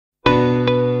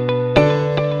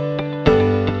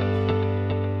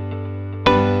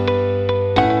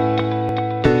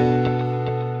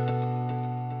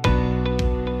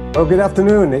Well, good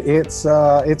afternoon. It's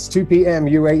 2 p.m.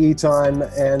 UAE time,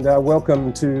 and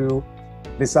welcome to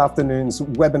this afternoon's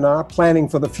webinar, Planning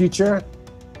for the Future,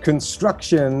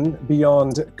 Construction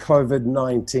Beyond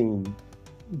COVID-19.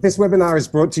 This webinar is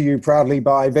brought to you proudly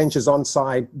by Ventures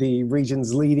Onsite, the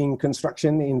region's leading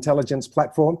construction intelligence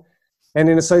platform, and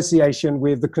in association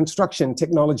with the Construction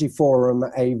Technology Forum,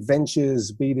 a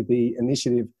Ventures B2B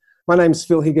initiative. My name's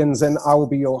Phil Higgins, and I will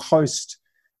be your host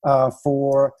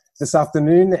for this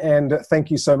afternoon, and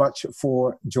thank you so much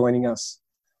for joining us.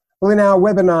 Well, in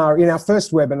our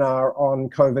first webinar on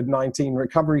COVID-19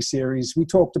 recovery series, we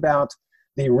talked about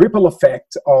the ripple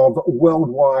effect of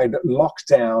worldwide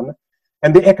lockdown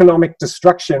and the economic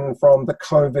destruction from the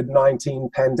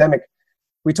COVID-19 pandemic.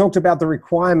 We talked about the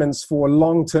requirements for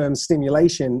long-term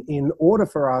stimulation in order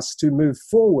for us to move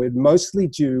forward, mostly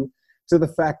due to the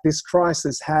fact this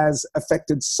crisis has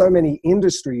affected so many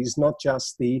industries, not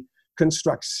just the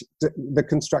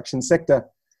construction sector.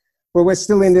 Well, we're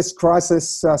still in this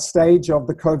crisis stage of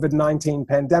the COVID-19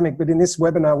 pandemic, but in this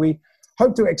webinar, we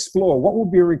hope to explore what will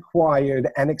be required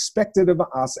and expected of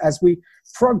us as we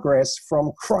progress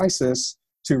from crisis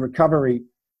to recovery.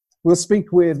 We'll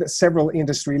speak with several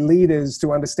industry leaders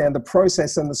to understand the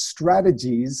process and the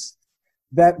strategies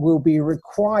that will be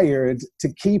required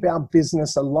to keep our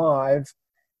business alive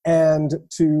and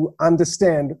to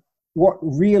understand what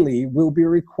really will be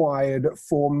required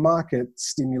for market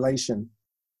stimulation.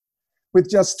 With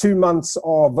just 2 months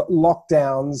of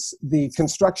lockdowns, the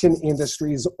construction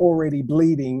industry is already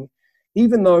bleeding,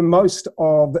 even though most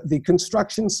of the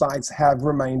construction sites have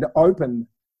remained open.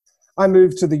 I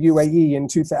moved to the UAE in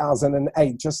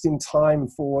 2008, just in time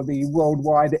for the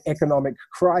worldwide economic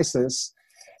crisis.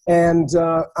 And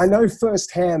I know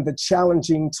firsthand the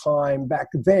challenging time back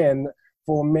then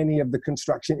for many of the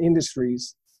construction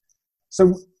industries.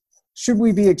 So should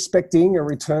we be expecting a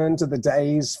return to the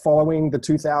days following the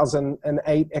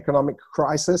 2008 economic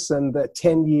crisis and the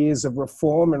 10 years of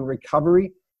reform and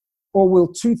recovery? Or will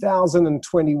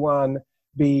 2021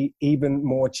 be even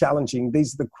more challenging?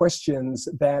 These are the questions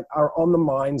that are on the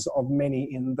minds of many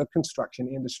in the construction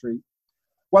industry.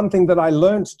 One thing that I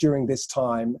learned during this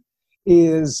time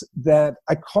is that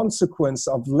a consequence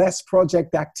of less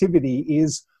project activity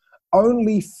is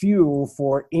only fuel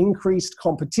for increased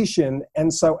competition.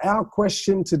 And so our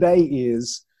question today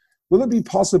is, will it be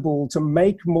possible to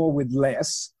make more with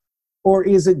less, or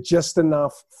is it just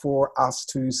enough for us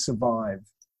to survive?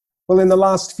 Well, in the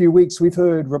last few weeks, we've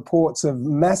heard reports of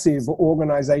massive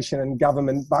organization and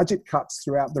government budget cuts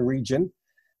throughout the region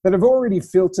that have already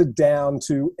filtered down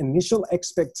to initial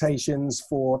expectations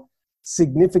for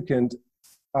significant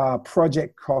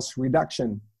project cost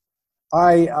reduction.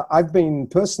 I've been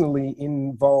personally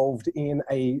involved in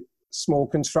a small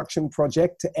construction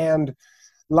project, and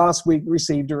last week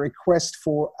received a request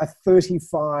for a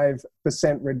 35%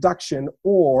 reduction,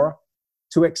 or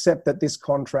to accept that this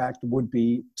contract would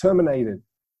be terminated.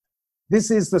 This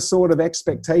is the sort of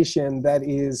expectation that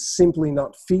is simply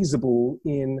not feasible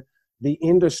in the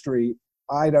industry.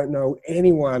 I don't know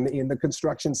anyone in the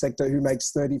construction sector who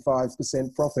makes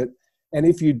 35% profit. And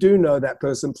if you do know that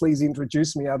person, please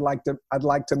introduce me. I'd like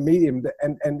to meet him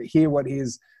and hear what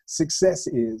his success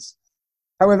is.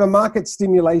 However, market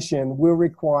stimulation will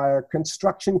require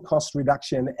construction cost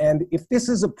reduction. And if this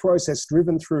is a process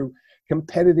driven through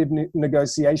competitive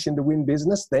negotiation to win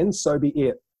business, then so be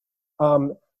it.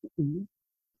 No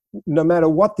matter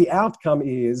what the outcome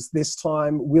is, this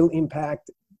time will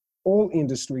impact all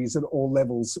industries at all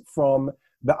levels, from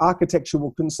the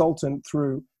architectural consultant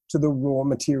through to the raw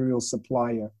material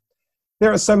supplier.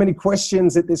 There are so many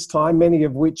questions at this time, many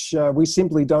of which we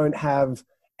simply don't have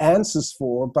answers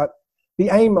for, but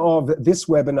the aim of this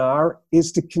webinar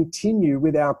is to continue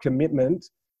with our commitment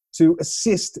to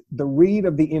assist the read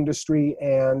of the industry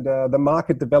and the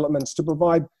market developments to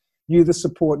provide you the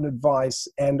support and advice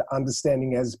and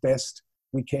understanding as best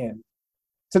we can.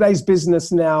 Today's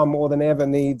business now more than ever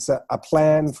needs a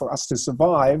plan for us to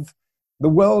survive. The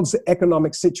world's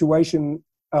economic situation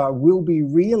will be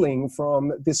reeling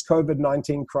from this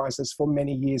COVID-19 crisis for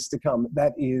many years to come.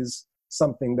 That is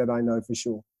something that I know for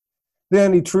sure. The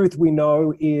only truth we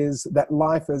know is that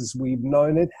life as we've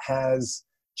known it has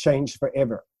changed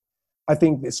forever. I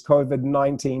think this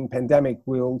COVID-19 pandemic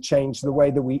will change the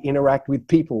way that we interact with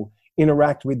people,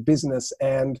 interact with business,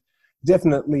 and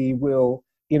definitely will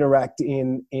interact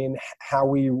in how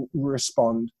we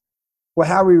respond. Well,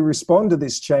 how we respond to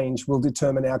this change will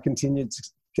determine our continued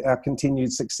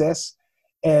success.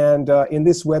 And in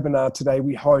this webinar today,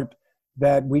 we hope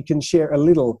that we can share a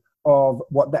little of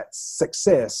what that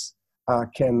success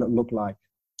can look like.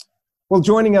 Well,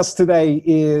 joining us today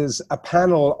is a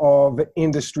panel of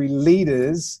industry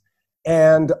leaders,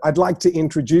 and I'd like to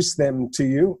introduce them to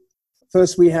you.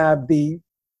 First, we have the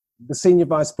Senior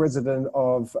Vice President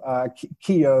of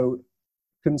KEO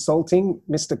Consulting,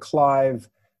 Mr. Clive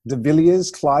de Villiers.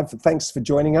 Clive, thanks for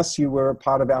joining us. You were a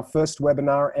part of our first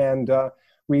webinar, and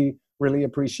we really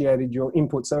appreciated your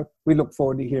input, so we look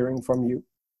forward to hearing from you.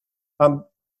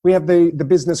 We have the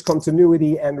Business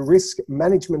Continuity and Risk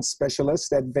Management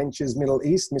Specialist at Ventures Middle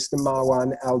East, Mr.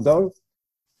 Marwan Aldo.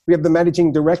 We have the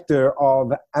Managing Director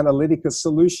of Analytica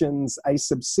Solutions, a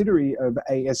subsidiary of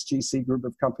ASGC Group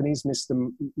of Companies,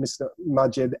 Mr.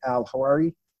 Majid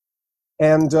Al-Hawari.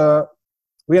 And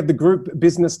we have the Group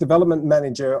Business Development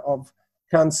Manager of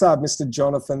Kansab, Mr.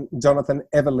 Jonathan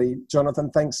Everly. Jonathan,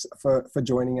 thanks for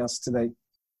joining us today.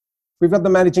 We've got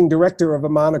the Managing Director of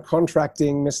Amana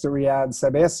Contracting, Mr. Riyad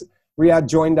Sabes. Riyad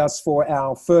joined us for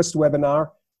our first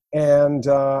webinar, and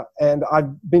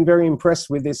I've been very impressed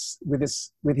with his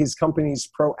company's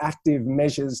proactive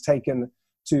measures taken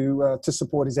to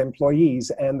support his employees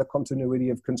and the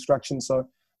continuity of construction. So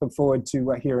look forward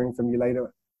to hearing from you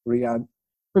later, Riyad.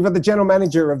 We've got the General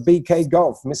Manager of BK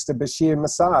Golf, Mr. Bashir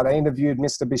Masad. I interviewed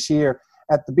Mr. Bashir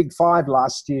at the Big Five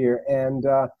last year, and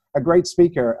a great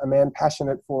speaker, a man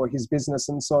passionate for his business,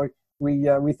 and so we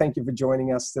thank you for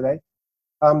joining us today.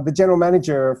 The General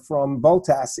Manager from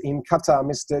Voltas in Qatar,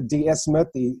 Mr. DS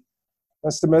Murthy.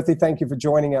 Mr. Murthy, thank you for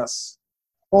joining us.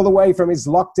 All the way from his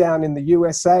lockdown in the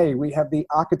USA, we have the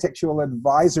Architectural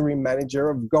Advisory Manager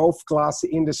of Golf Glass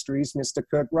Industries, Mr.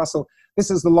 Kirk Russell. This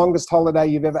is the longest holiday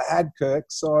you've ever had, Kirk,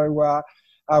 so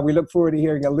we look forward to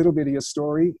hearing a little bit of your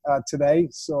story today.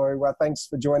 So thanks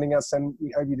for joining us, and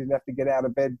we hope you didn't have to get out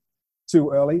of bed too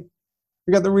early.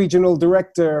 We got the Regional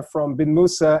Director from Bin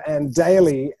Musa and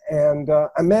Daly, and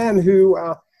a man who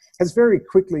has very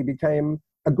quickly became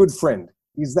a good friend.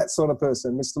 He's that sort of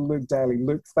person, Mr. Luke Daly.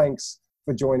 Luke, thanks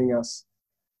for joining us.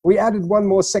 We added one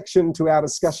more section to our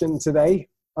discussion today,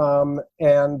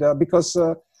 because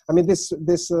I mean, this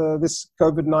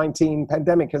COVID-19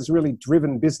 pandemic has really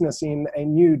driven business in a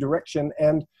new direction,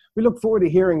 and we look forward to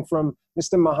hearing from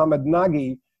Mr. Mohammed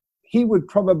Nagy. He would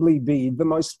probably be the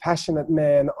most passionate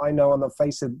man I know on the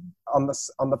face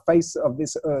of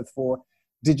this earth for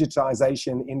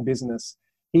digitization in business.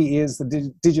 He is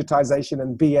the digitization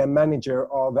and BM manager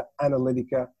of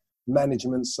Analytica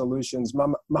Management Solutions.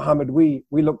 Mohammed, we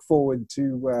look forward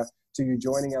to you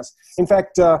joining us. In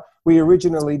fact, we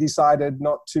originally decided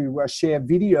not to share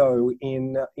video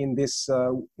in this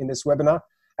webinar,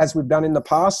 as we've done in the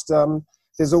past.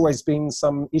 There's always been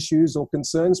some issues or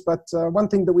concerns, but one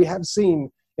thing that we have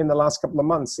seen in the last couple of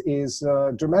months is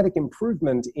dramatic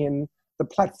improvement in the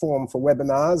platform for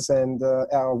webinars and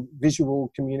our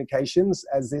visual communications,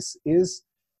 as this is.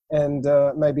 And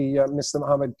maybe Mr.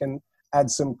 Mohammed can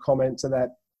add some comment to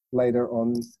that later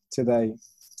on today.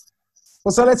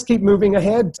 Well, so let's keep moving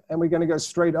ahead, and we're going to go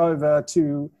straight over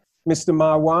to Mr.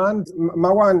 Marwan.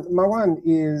 Marwan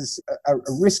is a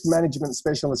risk management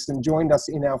specialist and joined us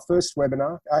in our first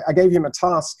webinar. I gave him a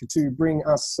task to bring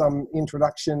us some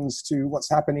introductions to what's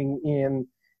happening in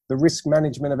the risk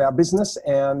management of our business,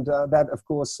 and that, of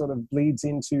course, sort of bleeds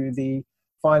into the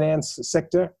finance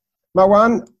sector.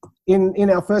 Marwan, in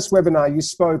our first webinar, you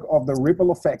spoke of the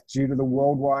ripple effect due to the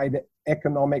worldwide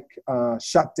economic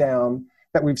shutdown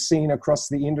that we've seen across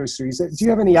the industries. Do you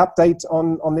have any update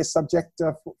on this subject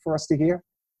for us to hear?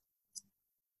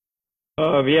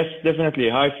 Yes, definitely.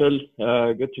 Hi, Phil.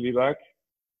 Good to be back.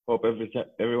 Hope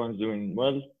everyone's doing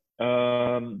well.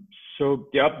 So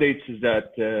the updates is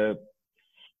that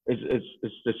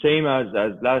it's the same as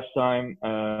last time.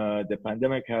 The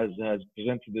pandemic has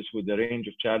presented us with a range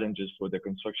of challenges for the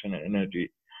construction and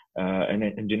energy and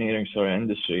engineering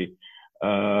industry.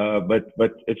 But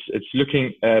it's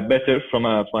looking better from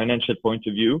a financial point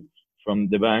of view, from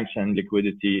the banks and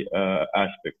liquidity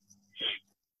aspect.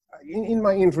 In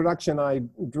my introduction, I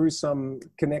drew some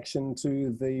connection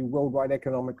to the worldwide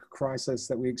economic crisis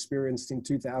that we experienced in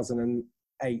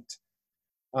 2008.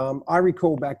 I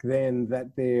recall back then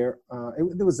that there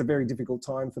was a very difficult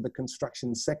time for the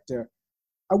construction sector.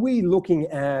 Are we looking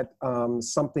at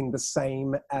something the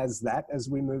same as that as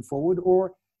we move forward,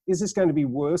 or is this going to be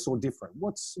worse or different?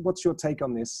 What's your take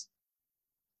on this?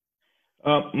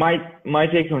 My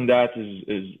take on that is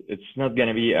it's not going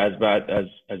to be as bad as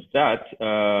that.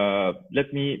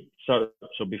 Let me start.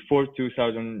 So before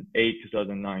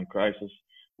 2008-2009 crisis,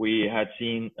 we had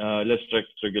seen less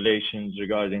strict regulations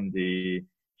regarding the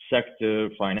sector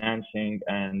financing,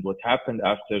 and what happened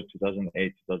after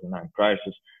 2008-2009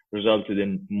 crisis resulted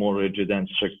in more rigid and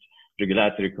strict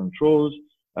regulatory controls,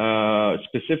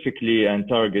 specifically and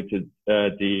targeted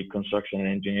the construction and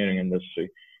engineering industry.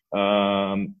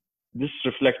 This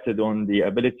reflected on the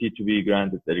ability to be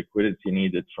granted the liquidity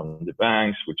needed from the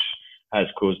banks, which has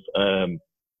caused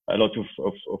a lot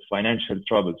of financial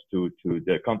troubles to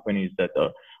the companies that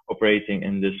are operating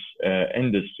in this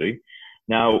industry.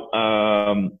 Now,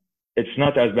 it's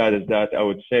not as bad as that, I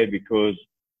would say, because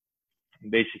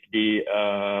basically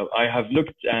I have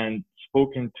looked and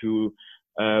spoken to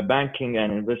banking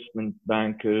and investment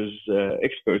bankers,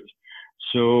 experts.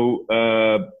 So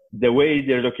the way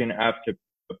they're looking after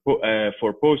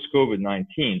for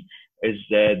post-COVID-19 is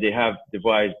they have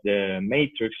devised the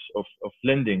matrix of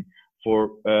lending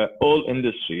for all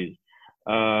industries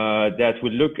that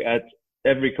will look at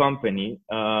every company,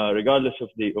 regardless of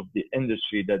the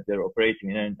industry that they're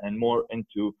operating in, and more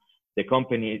into the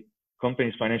company's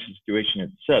financial situation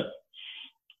itself.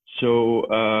 So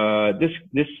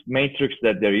this matrix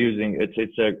that they're using,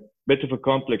 it's a bit of a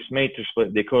complex matrix,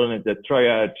 but they call it the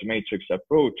triad matrix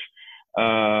approach.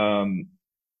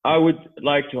 I would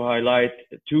like to highlight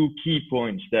two key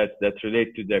points that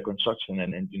relate to the construction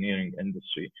and engineering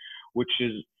industry, which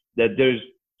is that there's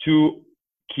two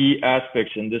key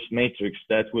aspects in this matrix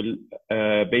that will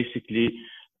basically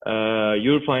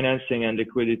your financing and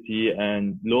liquidity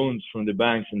and loans from the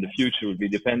banks in the future will be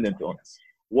dependent on.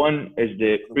 One is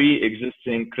the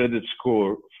pre-existing credit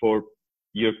score for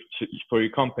your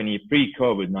company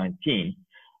pre-COVID-19.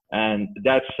 And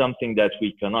that's something that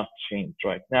we cannot change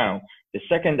right now. The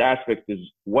second aspect is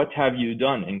what have you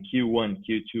done in Q1,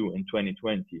 Q2 in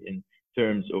 2020 in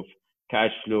terms of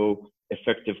cash flow,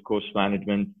 effective cost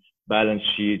management, balance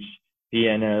sheets,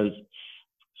 P&Ls.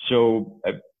 So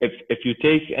if you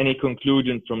take any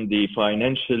conclusion from the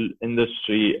financial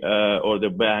industry or the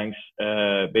banks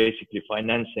basically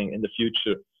financing in the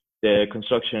future the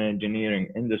construction and engineering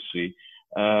industry,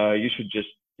 you should just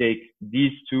take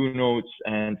these two notes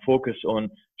and focus on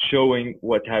showing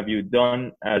what have you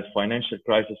done as financial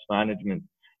crisis management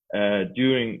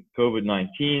during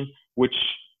COVID-19, which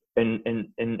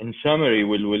in summary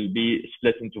will be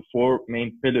split into four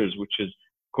main pillars, which is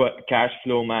cash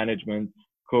flow management,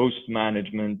 cost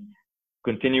management,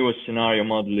 continuous scenario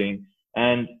modeling,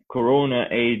 and corona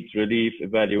aid relief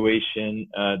evaluation.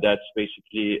 That's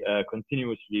basically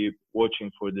continuously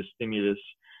watching for the stimulus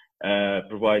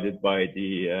provided by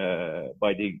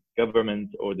the government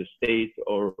or the state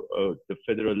or the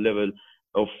federal level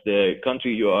of the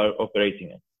country you are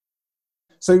operating in.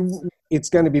 So it's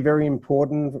going to be very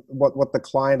important what the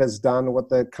client has done, what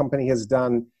the company has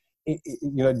done,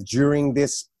 during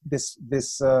this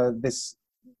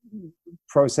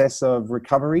process of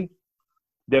recovery.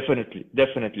 Definitely,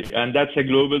 and that's a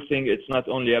global thing. It's not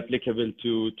only applicable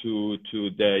to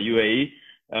the UAE.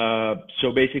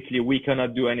 So basically, we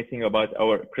cannot do anything about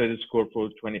our credit score for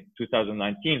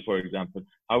 2019, for example.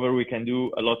 However, we can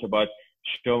do a lot about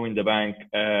showing the bank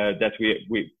that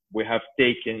we have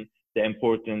taken the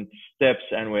important steps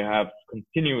and we have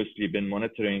continuously been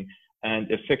monitoring and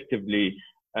effectively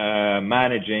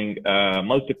managing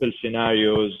multiple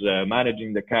scenarios,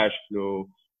 managing the cash flow,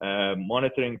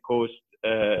 monitoring cost,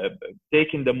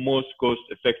 taking the most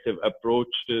cost-effective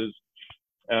approaches,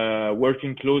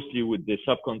 working closely with the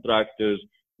subcontractors,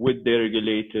 with the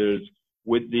regulators,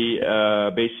 with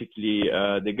the basically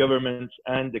the governments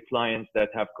and the clients that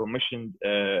have commissioned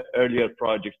earlier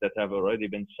projects that have already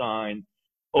been signed.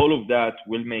 All of that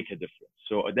will make a difference.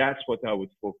 So that's what I would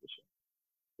focus on.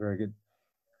 Very good.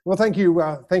 Well, thank you,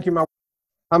 Mal.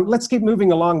 Let's keep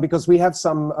moving along because we have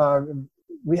some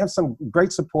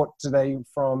great support today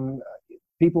from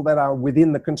people that are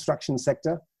within the construction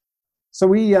sector. So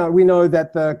we know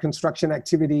that the construction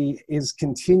activity is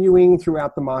continuing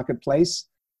throughout the marketplace,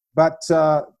 but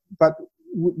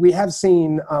we have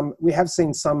seen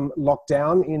some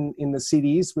lockdown in the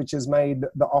cities, which has made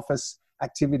the office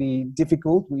activity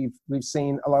difficult. We've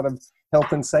seen a lot of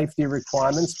health and safety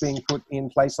requirements being put in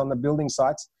place on the building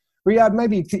sites. Riyad,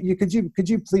 maybe could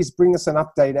you please bring us an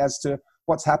update as to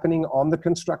what's happening on the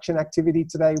construction activity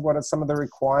today? What are some of the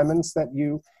requirements that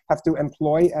you have to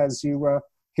employ as you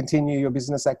continue your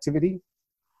business activity?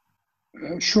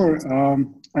 Sure,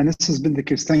 and this has been the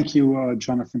case. Thank you,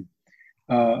 Jonathan.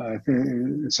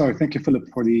 Thank you, Philip,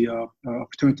 for the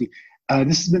opportunity.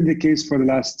 This has been the case for the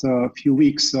last few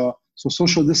weeks. So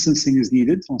social distancing is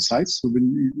needed on sites. We've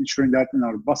been ensuring that in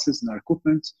our buses, in our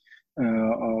equipment,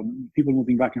 people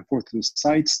moving back and forth to the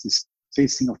sites, the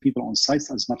spacing of people on sites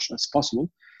as much as possible.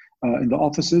 In the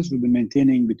offices, we've been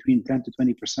maintaining between 10 to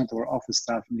 20% of our office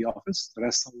staff in the office. The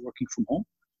rest are working from home.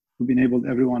 We've enabled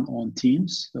everyone on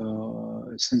Teams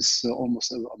since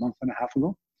almost a month and a half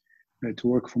ago to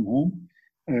work from home.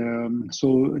 So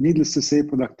needless to say,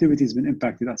 productivity has been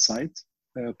impacted at site.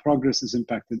 Progress is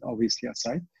impacted, obviously, at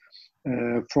site.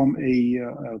 From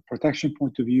a protection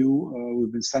point of view,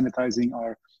 we've been sanitizing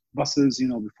our buses,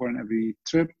 before and every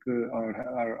trip,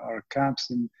 our camps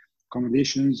and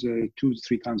accommodations 2 to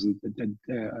 3 times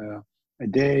a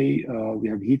day. We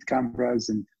have heat cameras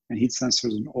and heat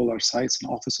sensors in all our sites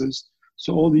and offices.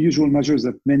 So all the usual measures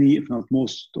that many, if not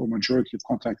most or majority of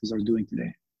contractors are doing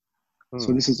today.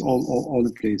 So this is all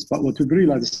in place. But what we've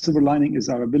realized, the silver lining is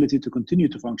our ability to continue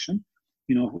to function,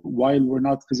 while we're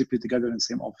not physically together in the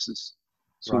same offices.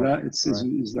 So that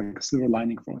is like a silver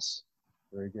lining for us.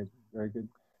 Very good, very good.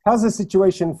 How's the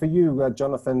situation for you,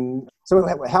 Jonathan? So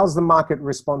how's the market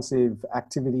responsive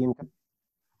activity?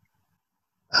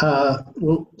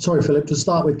 Well, sorry, Philip, to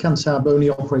start with, Kansab only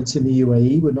operates in the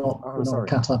UAE. We're not a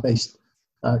Qatar-based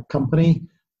company.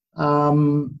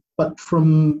 But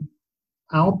from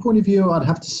our point of view, I'd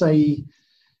have to say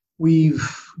we've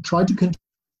tried to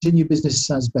continue business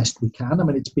as best we can. I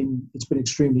mean, it's been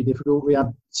extremely difficult. We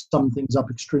had some things up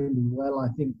extremely well. I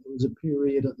think there was a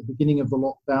period at the beginning of the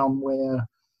lockdown where,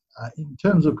 in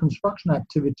terms of construction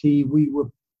activity, we were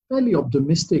fairly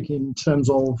optimistic in terms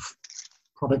of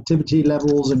productivity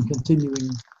levels and continuing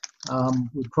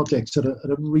with projects at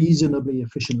a reasonably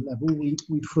efficient level. We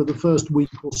for the first week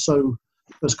or so,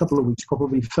 first couple of weeks,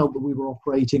 probably felt that we were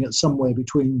operating at somewhere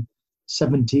between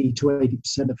 70 to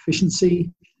 80%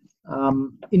 efficiency.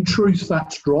 In truth,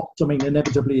 that's dropped. I mean,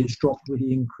 inevitably it's dropped with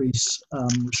the increased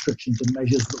restrictions and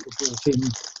measures that were brought in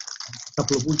a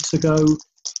couple of weeks ago.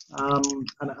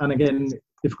 And again,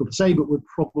 difficult to say, but we're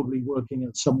probably working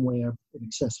at somewhere in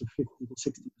excess of 50 to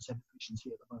 60% efficiency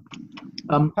at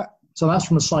the moment. So that's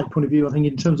from a site point of view. I think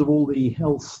in terms of all the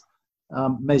health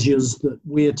measures that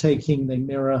we're taking, they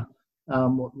mirror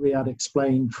what Riyadh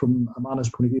explained from Amana's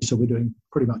point of view. So we're doing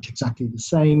pretty much exactly the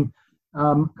same.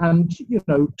 And,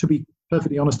 to be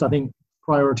perfectly honest, I think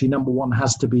priority number one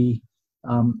has to be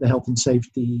the health and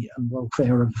safety and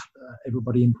welfare of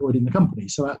everybody employed in the company.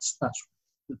 So that's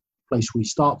the place we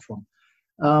start from.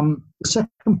 The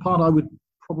second part I would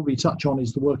probably touch on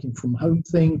is the working from home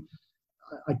thing.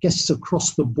 I guess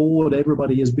across the board,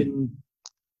 everybody has been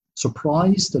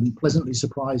surprised and pleasantly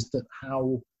surprised at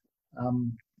how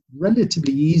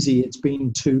relatively easy it's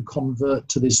been to convert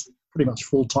to this pretty much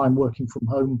full-time working from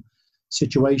home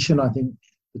situation. I think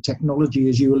the technology,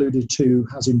 as you alluded to,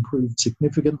 has improved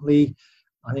significantly.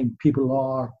 I think people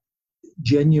are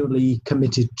genuinely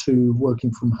committed to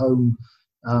working from home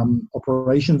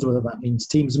operations, whether that means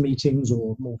Teams meetings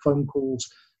or more phone calls.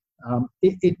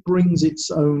 It brings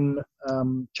its own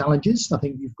challenges. I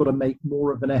think you've got to make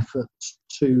more of an effort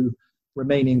to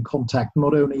remain in contact,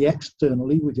 not only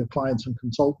externally with your clients and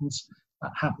consultants.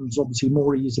 That happens obviously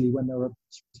more easily when there are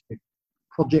specific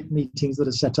project meetings that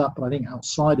are set up. But I think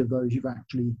outside of those, you've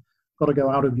actually got to go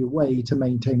out of your way to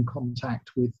maintain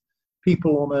contact with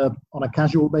people on a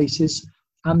casual basis,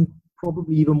 and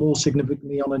probably even more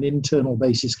significantly on an internal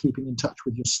basis, keeping in touch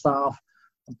with your staff,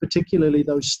 and particularly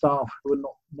those staff who are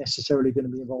not necessarily going to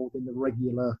be involved in the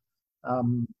regular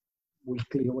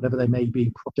weekly or whatever they may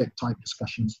be project type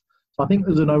discussions. So I think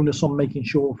there's an onus on making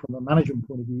sure from a management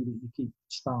point of view that you keep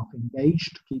staff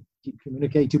engaged, keep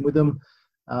communicating with them,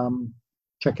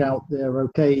 check out they're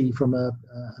okay from a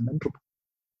mental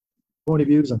point of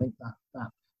view. I think that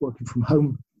working from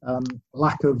home,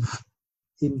 lack of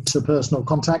interpersonal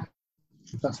contact,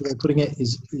 if that's the way of putting it,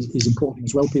 is important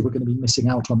as well. People are going to be missing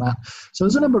out on that. So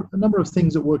there's a number of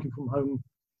things that working from home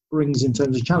brings in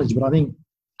terms of challenge. But I think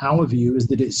our view is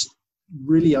that it's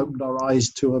really opened our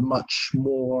eyes to a much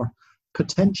more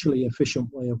potentially efficient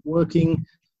way of working.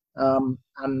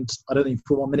 And I don't think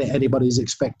for 1 minute anybody's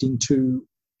expecting to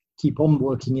keep on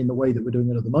working in the way that we're doing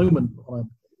it at the moment on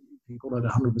a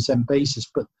 100%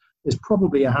 basis. But there's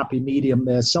probably a happy medium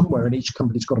there somewhere, and each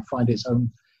company's got to find its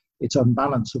own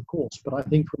balance, of course. But I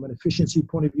think from an efficiency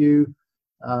point of view,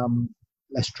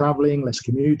 less traveling, less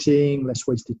commuting, less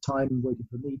wasted time waiting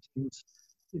for meetings,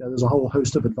 there's a whole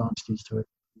host of advantages to it.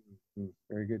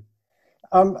 Very good.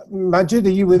 Majid,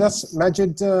 are you with us?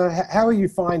 Majid, how are you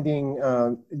finding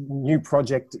new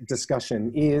project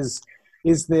discussion?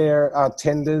 Is there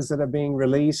tenders that are being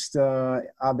released?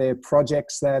 Are there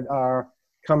projects that are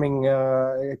coming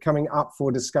up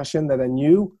for discussion that are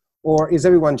new? Or is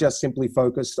everyone just simply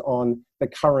focused on the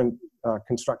current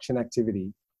construction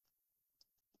activity?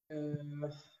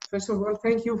 First of all,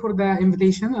 thank you for the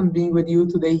invitation and being with you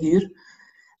today here.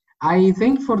 I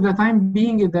think for the time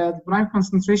being, the prime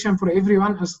concentration for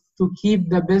everyone is to keep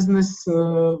the business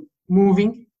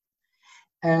moving.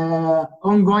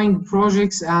 Ongoing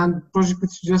projects and projects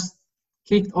which just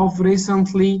kicked off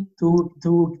recently to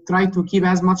try to keep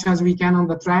as much as we can on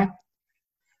the track.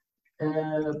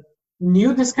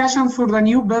 New discussion for the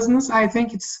new business, I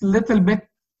think it's a little bit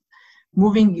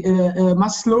moving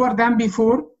much slower than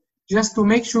before, just to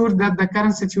make sure that the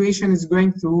current situation is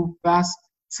going to pass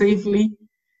safely.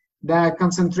 The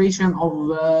concentration of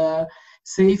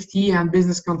safety and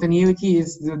business continuity is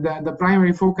the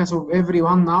primary focus of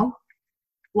everyone now.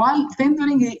 While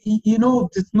tendering, you know,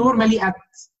 normally at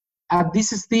this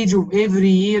stage of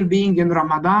every year being in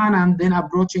Ramadan and then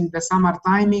approaching the summer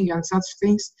timing and such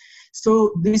things. So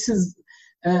this is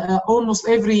almost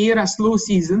every year a slow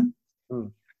season,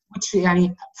 which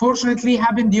fortunately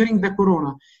happened during the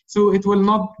Corona. So it will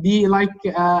not be like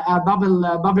a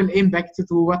double impact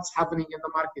to what's happening in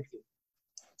the market here.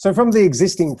 So from the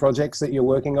existing projects that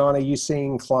you're working on, are you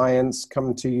seeing clients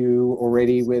come to you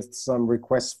already with some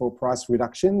requests for price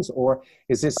reductions, or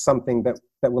is this something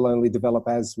that will only develop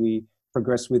as we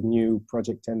progress with new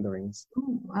project tenderings?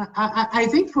 I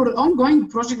think for ongoing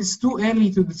projects, it's too early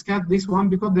to discuss this one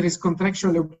because there is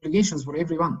contractual obligations for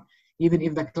everyone. Even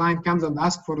if the client comes and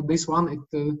asks for this one,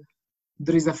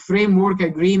 there is a framework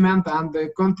agreement and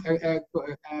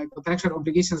contractual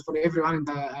obligations for everyone in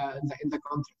the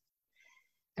contract.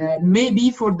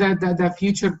 Maybe for the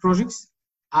future projects,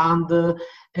 and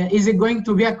is it going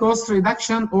to be a cost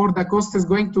reduction, or the cost is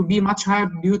going to be much higher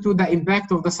due to the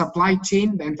impact of the supply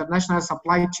chain, the international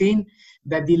supply chain,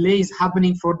 the delays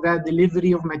happening for the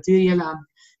delivery of material and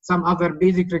some other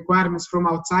basic requirements from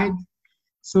outside.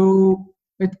 So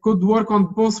it could work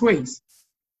on both ways.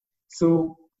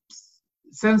 So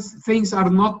since things are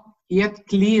not yet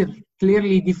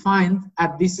clearly defined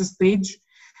at this stage,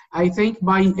 I think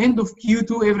by end of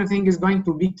Q2, everything is going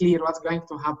to be clear what's going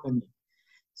to happen.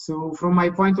 So from my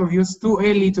point of view, it's too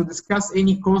early to discuss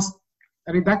any cost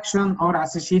reduction or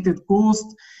associated cost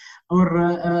or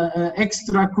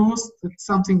extra cost. It's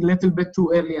something a little bit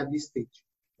too early at this stage.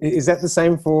 Is that the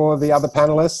same for the other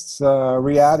panelists?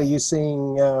 Riyadh, are you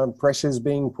seeing pressures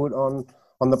being put on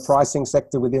the pricing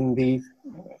sector within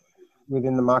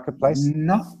the marketplace?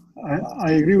 No.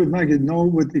 I agree with Magid. No,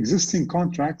 with existing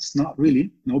contracts, not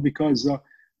really. No, because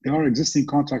there are existing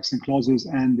contracts and clauses,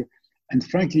 and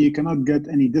frankly, you cannot get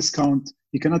any discount.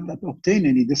 You cannot obtain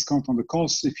any discount on the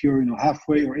costs if you're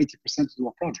halfway or 80% to do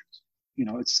a project.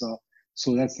 It's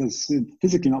so that's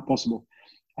physically not possible.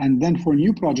 And then for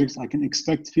new projects, I can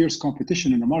expect fierce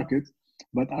competition in the market,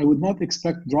 but I would not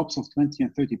expect drops of 20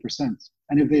 and 30%.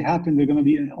 And if they happen, they're going to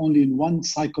be only in one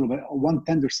cycle one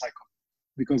tender cycle.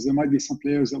 Because there might be some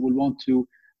players that will want to,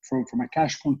 from a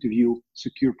cash point of view,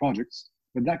 secure projects,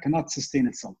 but that cannot sustain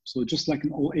itself. So just like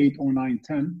in 08, 09,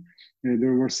 10,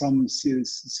 there were some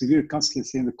severe cuts,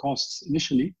 let's say, in the costs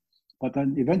initially, but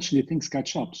then eventually things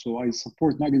catch up. So I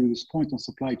support Magid with this point on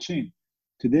supply chain.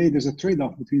 Today, there's a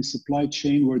trade-off between supply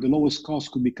chain where the lowest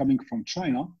cost could be coming from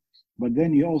China, but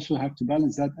then you also have to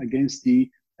balance that against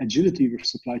the agility of your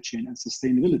supply chain and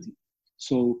sustainability.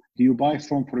 So do you buy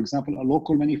from, for example, a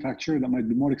local manufacturer that might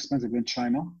be more expensive than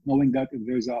China, knowing that if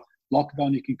there's a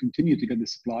lockdown, you can continue to get the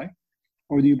supply?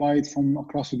 Or do you buy it from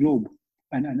across the globe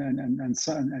and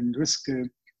risk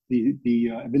the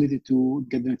ability to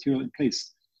get the material in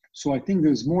place? So I think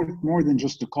there's more than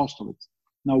just the cost of it.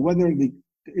 Now, whether the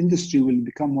industry will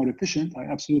become more efficient, I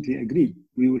absolutely agree.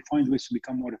 We will find ways to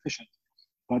become more efficient.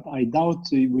 But I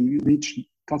doubt it will reach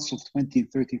cuts of 20,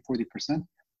 30, 40%.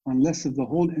 Unless if the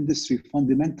whole industry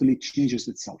fundamentally changes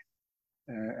itself.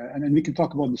 And we can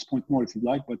talk about this point more if you'd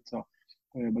like, but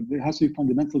there has to be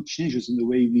fundamental changes in the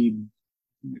way we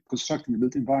construct the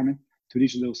built environment to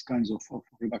reach those kinds of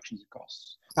reductions in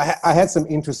costs. I had some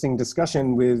interesting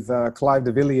discussion with Clive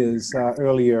de Villiers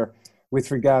earlier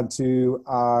with regard to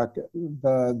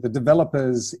the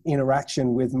developers'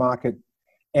 interaction with market,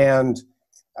 and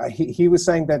he was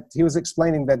saying that he was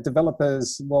explaining that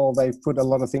developers, while they've put a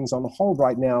lot of things on hold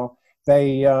right now,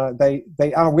 they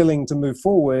are willing to move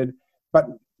forward, but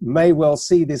may well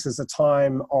see this as a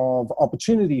time of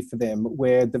opportunity for them,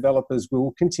 where developers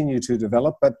will continue to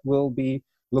develop, but will be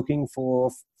looking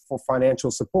for financial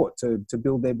support to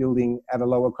build their building at a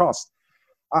lower cost.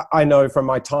 I know from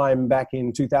my time back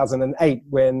in 2008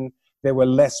 when there were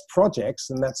less projects,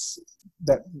 and that's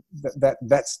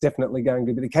definitely going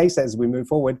to be the case as we move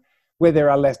forward. Where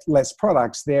there are less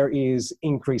products, there is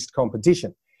increased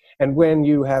competition. And when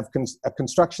you have a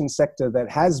construction sector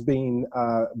that has been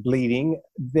bleeding,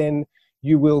 then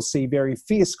you will see very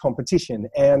fierce competition.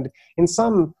 And in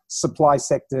some supply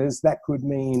sectors, that could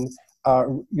mean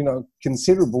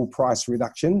considerable price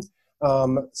reduction.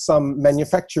 Some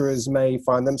manufacturers may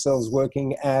find themselves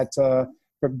working at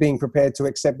being prepared to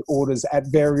accept orders at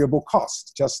variable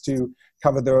cost just to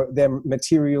cover their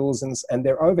materials and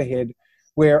their overhead,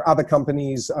 where other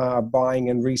companies are buying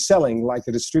and reselling like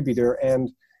a distributor. And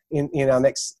in our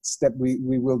next step, we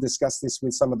will discuss this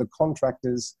with some of the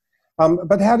contractors.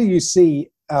 But how do you see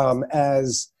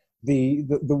as the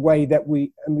way that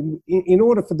in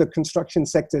order for the construction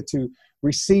sector to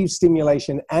receive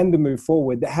stimulation and to move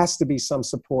forward, there has to be some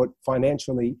support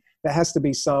financially. There has to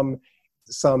be some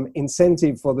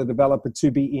incentive for the developer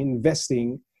to be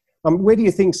investing. Where do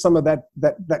you think some of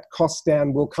that cost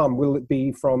down will come? Will it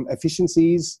be from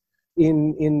efficiencies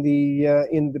in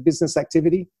the business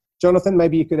activity? Jonathan,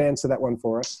 maybe you could answer that one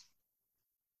for us.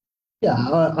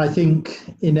 Yeah, I think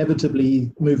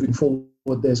inevitably moving forward,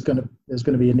 there's going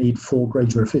to be a need for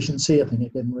greater efficiency. I think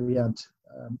again, Riyadh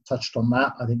touched on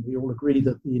that. I think we all agree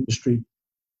that the industry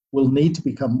will need to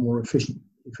become more efficient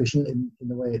in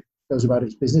the way it goes about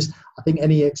its business. I think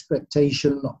any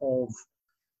expectation of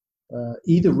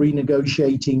either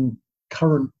renegotiating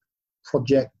current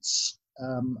projects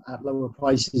at lower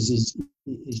prices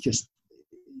is just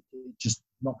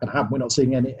not going to happen. We're not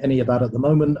seeing any of that at the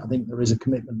moment. I think there is a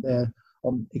commitment there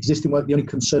on existing work. The only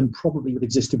concern probably with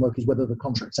existing work is whether the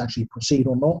contracts actually proceed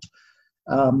or not.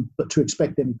 But to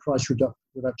expect any price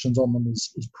reductions on them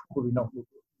is probably not going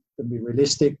to be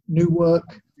realistic. New work,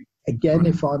 again,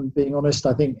 if I'm being honest,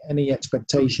 I think any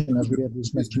expectation, as Riyadh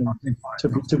was mentioning,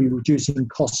 to be reducing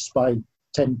costs by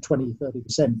 10, 20,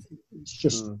 30%, it's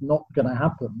just not going to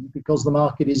happen because the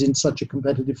market is in such a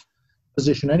competitive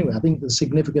position anyway. I think the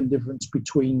significant difference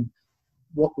between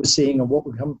what we're seeing and what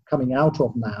we're coming out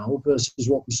of now versus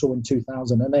what we saw in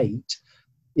 2008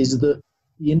 is that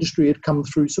the industry had come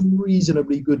through some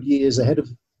reasonably good years ahead of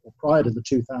or prior to the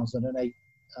 2008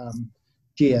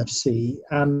 GFC,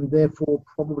 and therefore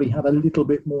probably had a little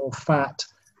bit more fat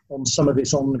on some of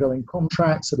its ongoing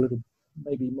contracts, a little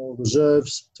maybe more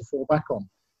reserves to fall back on.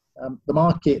 The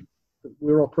market that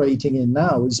we're operating in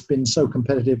now has been so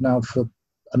competitive now for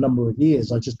a number of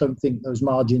years. I just don't think those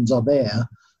margins are there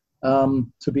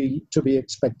to be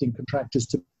expecting contractors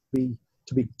to be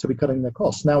cutting their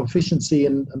costs. Now, efficiency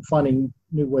and finding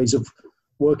new ways of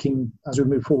working as we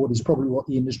move forward is probably what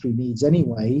the industry needs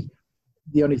anyway.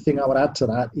 The only thing I would add to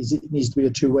that is it needs to be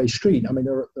a two-way street. I mean,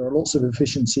 there are lots of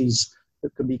efficiencies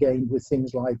that can be gained with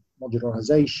things like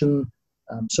modularization,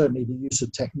 certainly the use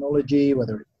of technology,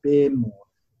 whether it's BIM or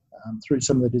through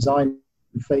some of the design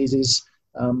phases.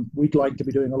 We'd like to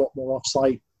be doing a lot more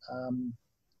off-site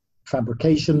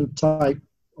fabrication type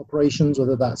operations,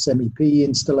 whether that's MEP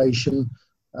installation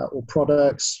or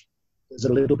products. There's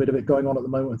a little bit of it going on at the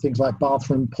moment with things like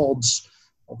bathroom pods.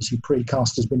 Obviously,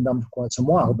 precast has been done for quite some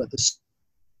while, but there's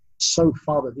so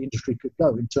far that the industry could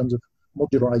go in terms of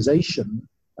modularization.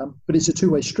 But it's a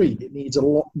two-way street. It needs a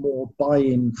lot more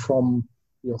buy-in from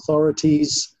the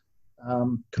authorities.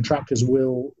 Contractors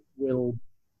will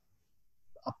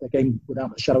up their game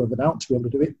without a shadow of a doubt to be able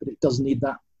to do it, but it does need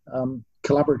that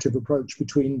collaborative approach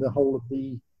between the whole of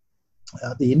the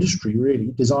industry,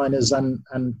 really, designers and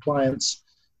clients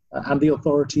and the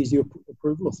authorities, the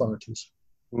approval authorities.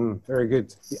 Very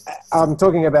good. I'm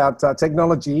talking about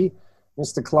technology.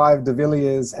 Mr. Clive de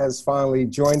Villiers has finally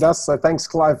joined us. So thanks,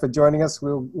 Clive, for joining us.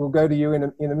 We'll go to you in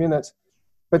a minute.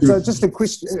 But just a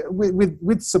question,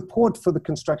 with support for the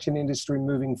construction industry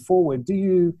moving forward, do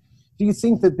you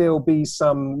think that there will be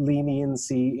some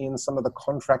leniency in some of the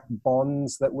contract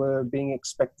bonds that were being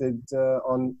expected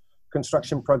on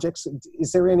construction projects?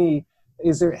 Has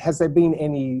there been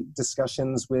any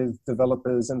discussions with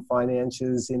developers and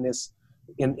financiers in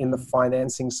the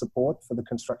financing support for the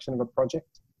construction of a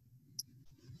project?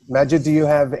 Majid, do you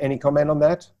have any comment on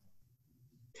that?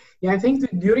 Yeah, I think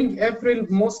that during April,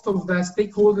 most of the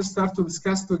stakeholders start to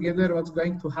discuss together what's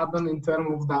going to happen in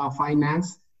terms of the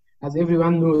finance. As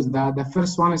everyone knows, the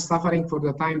first one is suffering for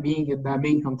the time being the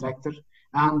main contractor,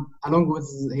 and along with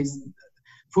his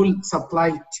full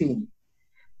supply chain.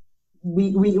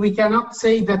 We cannot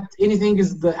say that anything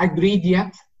is agreed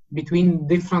yet between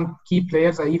different key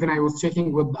players. I was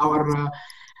checking with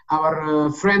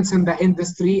our friends in the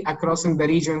industry across in the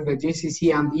region, the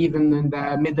GCC, and even in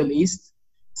the Middle East,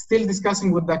 still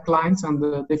discussing with the clients and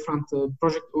the different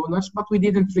project owners, but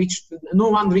no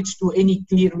one reached to any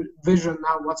clear vision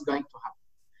now what's going to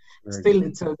happen. Still,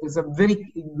 it's a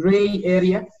very gray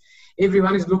area.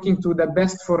 Everyone is looking to the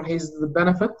best for his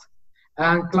benefit,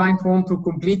 and client want to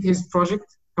complete his project.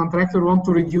 Contractor want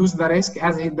to reduce the risk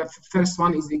as the first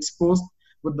one is exposed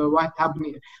with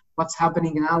what's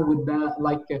happening now with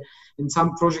in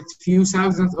some projects, few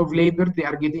thousands of labor, they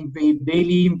are getting paid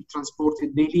daily,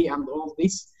 transported daily, and all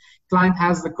this. Client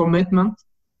has the commitment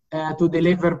to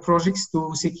deliver projects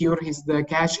to secure the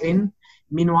cash in.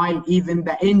 Meanwhile, even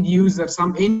the end user,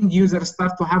 some end users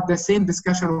start to have the same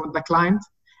discussion with the client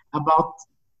about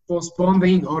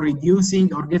postponing or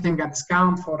reducing or getting a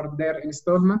discount for their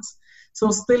installments.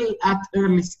 So still at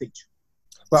early stage.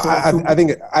 Well, so I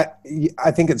think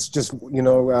it's just, you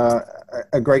know,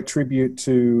 a great tribute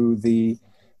to the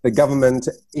government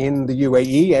in the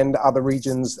UAE and other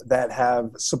regions that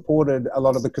have supported a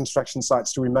lot of the construction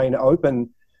sites to remain open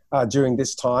during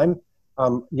this time.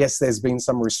 Yes, there's been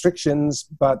some restrictions,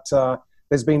 but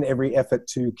there's been every effort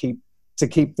to keep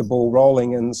the ball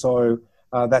rolling, and so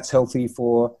that's healthy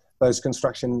for those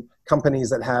construction companies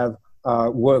that have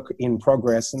work in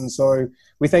progress. And so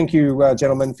we thank you,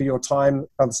 gentlemen, for your time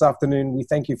this afternoon. We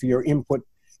thank you for your input,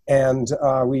 and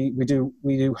we do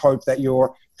hope that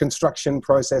your construction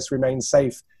process remains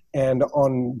safe and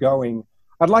ongoing.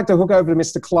 I'd like to hook over to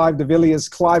Mr. Clive de Villiers.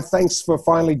 Clive, thanks for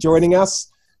finally joining us.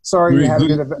 Sorry you had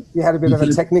a bit of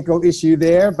a technical issue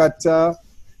there, but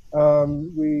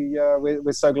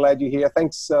we're so glad you're here.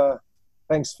 Thanks for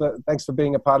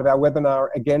being a part of our webinar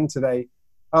again today.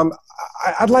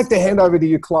 I'd like to hand over to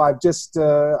you, Clive. Just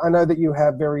I know that you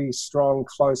have very strong,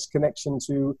 close connection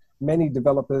to many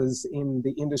developers in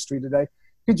the industry today.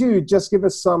 Could you just give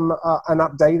us an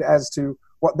update as to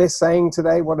what they're saying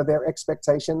today? What are their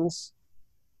expectations?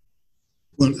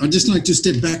 Well, I'd just like to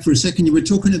step back for a second. You were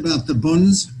talking about the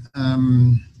bonds.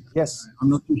 Yes. I'm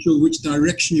not too sure which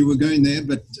direction you were going there,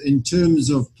 but in terms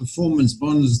of performance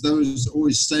bonds, those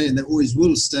always stay and they always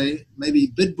will stay. Maybe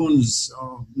bid bonds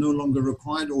are no longer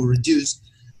required or reduced,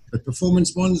 but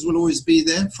performance bonds will always be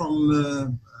there from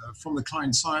the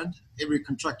client side. Every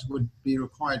contractor would be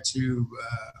required to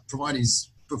provide his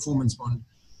performance bond.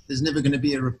 There's never going to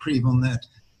be a reprieve on that.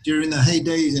 During the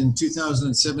heydays in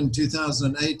 2007,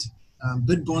 2008,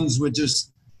 bid bonds were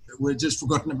just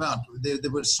forgotten about. There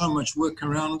was so much work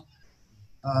around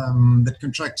that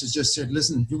contractors just said,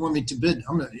 "Listen, if you want me to bid,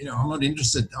 I'm not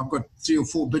interested. I've got 3 or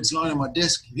 4 bids lying on my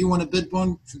desk. If you want a bid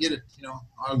bond, forget it.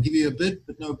 I'll give you a bid,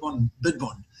 but no bid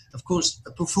bond." Of course,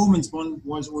 a performance bond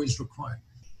was always required.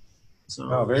 So,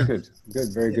 very good,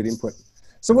 very good input.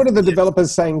 So, what are the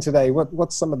developers saying today?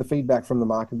 What's some of the feedback from the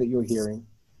market that you're hearing?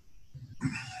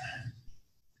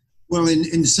 Well,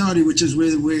 in Saudi, which is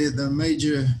where the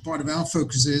major part of our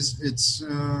focus is, it's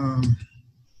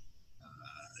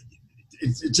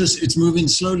moving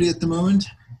slowly at the moment,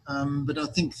 but I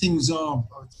think things are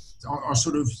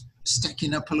sort of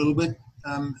stacking up a little bit,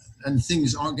 and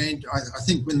things are going. I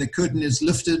think when the curtain is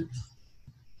lifted,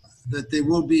 that there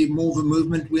will be more of a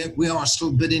movement. We are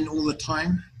still bidding all the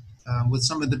time with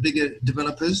some of the bigger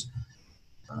developers.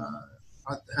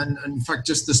 And in fact,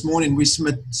 just this morning we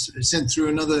sent through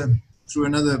another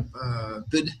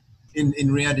bid in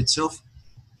Riyadh itself.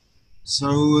 So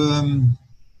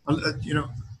a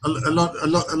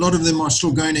lot of them are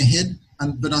still going ahead,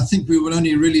 but I think we will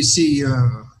only really see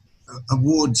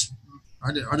awards.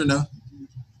 I don't know,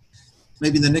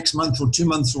 maybe in the next month or 2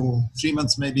 months or 3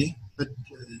 months maybe. But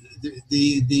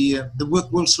the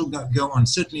work will still go on.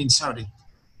 Certainly in Saudi.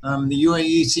 The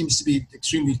UAE seems to be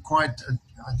extremely quiet.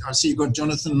 I see you got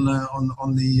Jonathan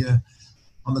on the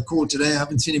call today. I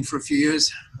haven't seen him for a few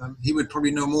years. He would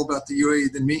probably know more about the UAE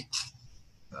than me.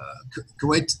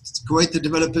 Kuwait, the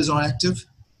developers are active,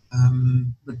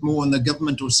 but more in the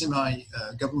government or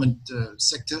semi-government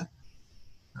sector.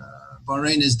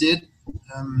 Bahrain is dead.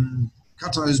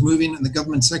 Qatar is moving in the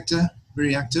government sector,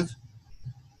 very active.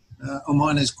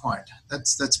 Oman is quiet.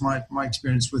 That's my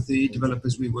experience with the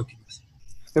developers we're working with.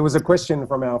 There was a question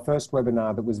from our first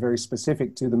webinar that was very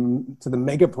specific to the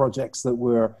mega projects that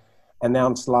were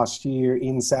announced last year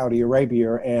in Saudi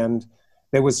Arabia, and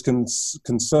there was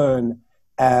concern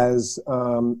as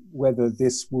whether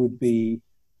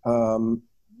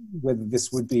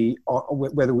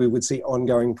we would see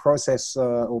ongoing process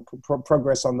or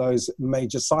progress on those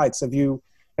major sites. Have you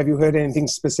heard anything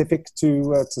specific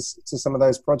to some of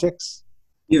those projects?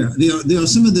 Yeah, there are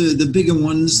some of the bigger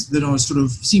ones that are sort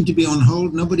of seem to be on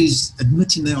hold. Nobody's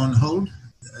admitting they're on hold.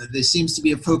 There seems to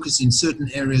be a focus in certain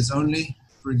areas only.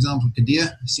 For example,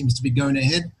 Qadir seems to be going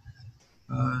ahead.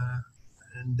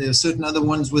 And there are certain other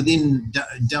ones within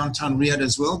downtown Riyadh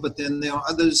as well. But then there are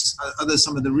others,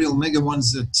 some of the real mega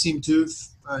ones that seem to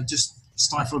have just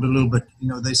stifled a little bit.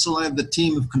 They still have the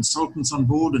team of consultants on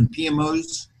board and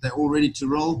PMOs. They're all ready to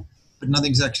roll, but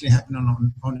nothing's actually happening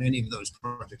on any of those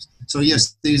projects. So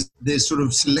yes, there's sort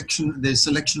of selection. There's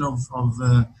selection of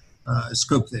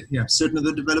scope there. Yeah, certain of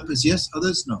the developers, yes.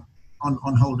 Others, no.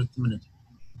 On hold at the minute.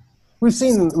 We've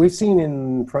seen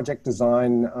in project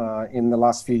design in the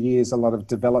last few years a lot of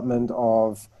development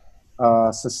of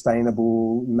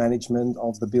sustainable management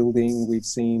of the building. We've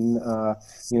seen,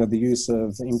 the use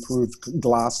of improved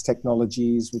glass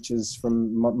technologies, which is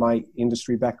from my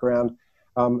industry background.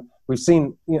 We've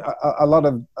seen a lot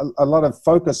of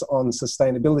focus on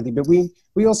sustainability, but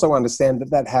we also understand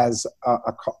that has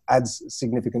adds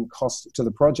significant cost to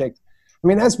the project. I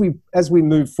mean, as we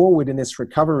move forward in this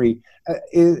recovery,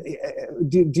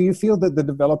 do you feel that the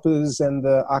developers and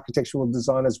the architectural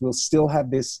designers will still have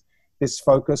this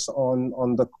focus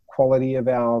on the quality of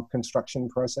our construction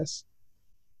process?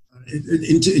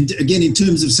 Again, in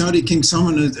terms of Saudi, King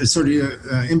Salman,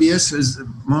 MBS, as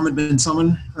Mohammed bin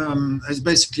Salman, has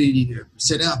basically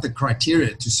set out the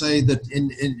criteria to say that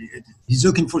he's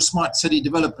looking for smart city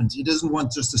development. He doesn't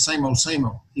want just the same old, same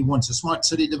old. He wants a smart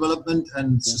city development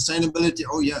and sustainability.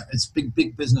 Oh yeah, it's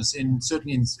big business,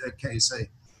 certainly in KSA.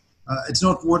 It's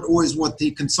not always what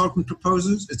the consultant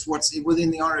proposes, it's what's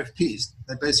within the RFPs.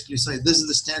 They basically say, this is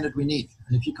the standard we need.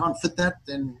 And if you can't fit that,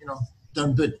 then,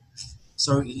 don't bid.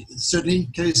 So certainly,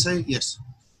 KSA, yes.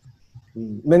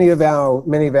 Many of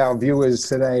our viewers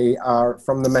today are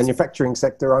from the manufacturing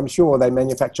sector. I'm sure they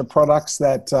manufacture products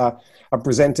that are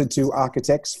presented to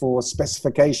architects for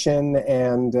specification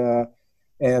and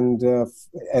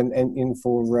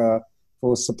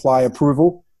for supply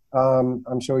approval.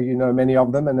 I'm sure you know many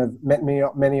of them and have met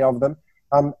many of them.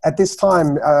 At this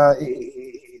time,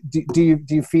 do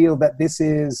you feel that this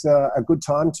is a good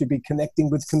time to be connecting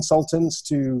with consultants,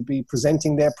 to be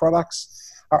presenting their products?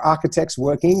 Are architects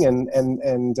working and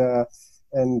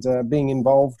being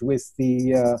involved with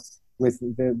the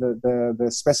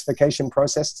specification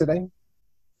process today?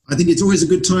 I think it's always a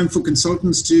good time for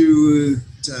consultants to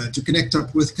connect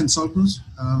up with consultants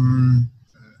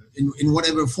in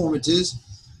whatever form it is.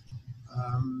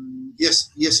 Yes,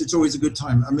 it's always a good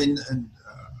time. I mean,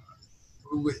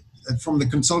 from the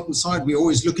consultant side, we're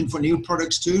always looking for new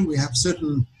products too. We have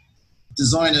certain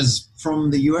designers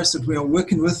from the US that we are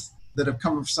working with that have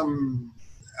come with some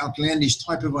outlandish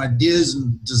type of ideas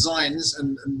and designs,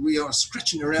 and we are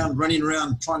scratching around, running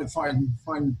around, trying to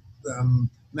find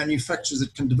manufacturers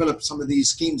that can develop some of these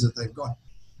schemes that they've got.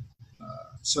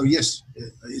 So yes,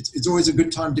 it's always a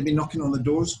good time to be knocking on the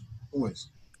doors, always.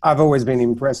 I've always been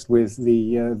impressed with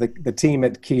the team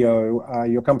at Kio,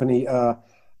 your company,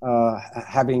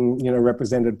 having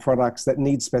represented products that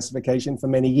need specification for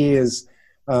many years.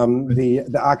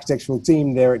 The architectural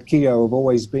team there at Kio have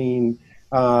always been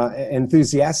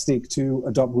enthusiastic to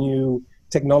adopt new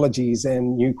technologies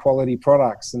and new quality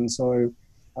products, and so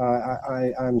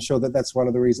I'm sure that's one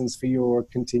of the reasons for your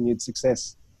continued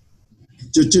success.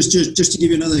 Just to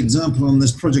give you another example on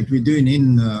this project we're doing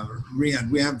in Riyadh,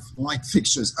 we have light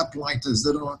fixtures, uplighters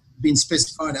that are being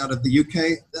specified out of the UK.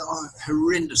 They are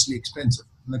horrendously expensive.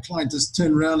 And the client just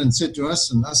turned around and said to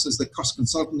us, and us as the cost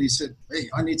consultant, he said, hey,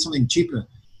 I need something cheaper.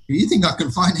 Do you think I can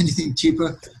find anything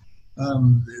cheaper?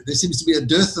 There seems to be a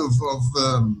dearth of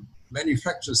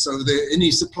manufacturers. So are there any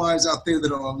suppliers out there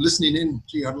that are listening in?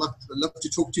 Gee, I'd love to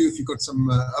talk to you if you've got some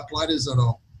uplighters that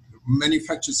are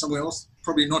manufactured somewhere else.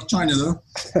 Probably not China though.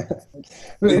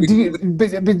 but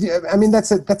I mean,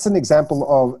 that's an example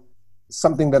of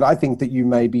something that I think that you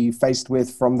may be faced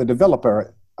with from the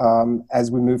developer. As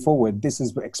we move forward, this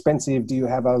is expensive. Do you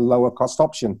have a lower cost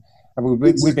option? I mean,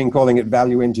 we've been calling it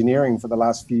value engineering for the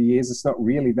last few years. It's not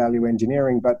really value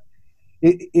engineering, but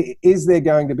is there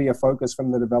going to be a focus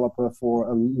from the developer for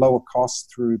a lower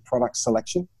cost through product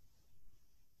selection?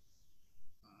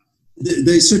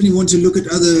 They certainly want to look at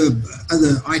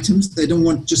other items. They don't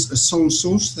want just a sole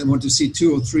source. They want to see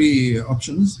 2 or 3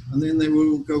 options, and then they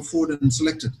will go forward and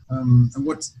select it. And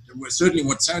what Saudi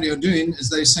are doing is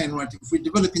they're saying, right, if we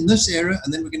develop in this area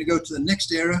and then we're going to go to the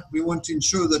next area, we want to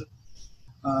ensure that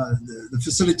the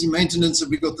facility maintenance, that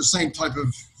we've got the same type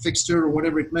of fixture or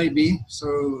whatever it may be. So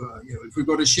if we've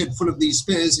got a shed full of these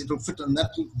spares, it'll fit in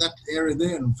that area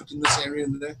there and fit in this area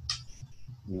and there.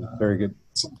 Very good.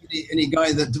 So any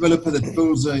guy, that developer that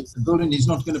builds a building, he's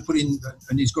not going to put in,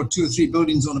 and he's got 2 or 3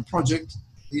 buildings on a project,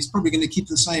 he's probably going to keep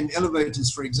the same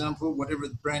elevators, for example, whatever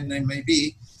the brand name may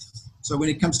be. So when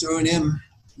it comes to O&M,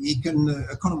 he can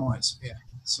economize. Yeah.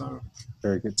 So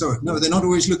very good. So no, they're not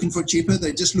always looking for cheaper.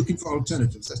 They're just looking for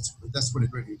alternatives. That's what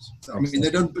it really is. So, I mean,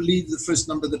 they don't believe the first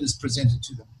number that is presented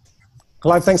to them.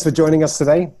 Clive, thanks for joining us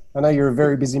today. I know you're a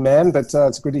very busy man, but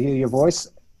it's good to hear your voice.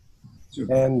 Sure.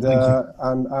 And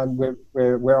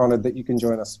we're honored that you can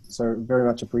join us. So very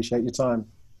much appreciate your time.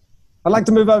 I'd like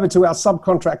to move over to our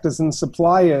subcontractors and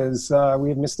suppliers. We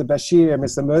have Mr. Bashir,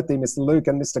 Mr. Murthy, Mr. Luke,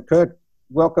 and Mr. Kirk.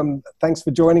 Welcome. Thanks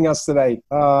for joining us today.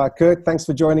 Kirk, thanks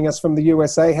for joining us from the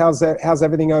USA. How's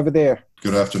everything over there?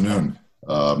 Good afternoon.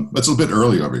 It's a bit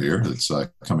early over here. It's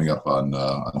coming up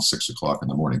on 6 o'clock in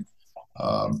the morning.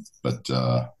 But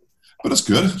it's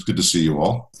good. It's good to see you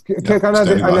all. Kirk, I know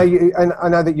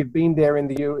that you've been there in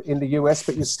the US,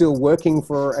 but you're still working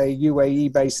for a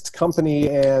UAE-based company,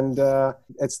 and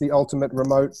it's the ultimate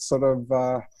remote sort of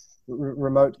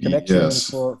remote connection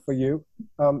for you.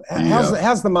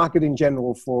 How's the market in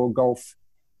general for Gulf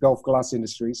glass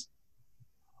industries?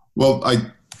 Well,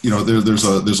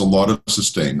 there's a lot of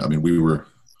sustain. I mean, we were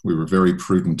very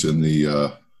prudent in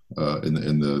the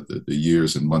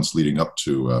years and months leading up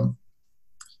to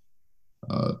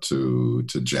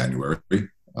January.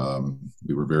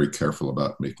 We were very careful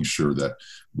about making sure that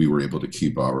we were able to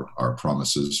keep our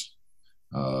promises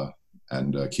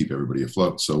and keep everybody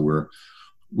afloat. So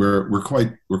we're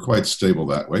quite stable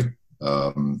that way.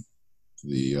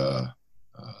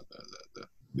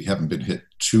 We haven't been hit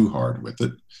too hard with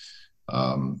it.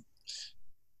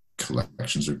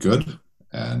 Collections are good,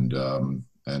 and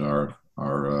our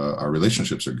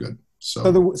relationships are good.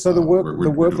 So the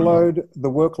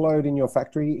workload in your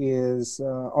factory is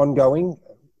ongoing.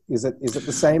 Is it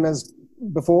the same as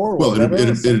before? Or well,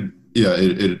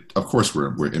 of course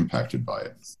we're impacted by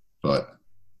it, but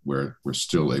we're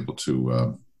still able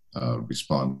to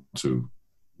respond to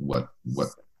what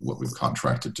we've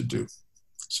contracted to do.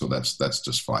 So that's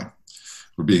just fine.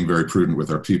 We're being very prudent with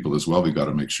our people as well. We've got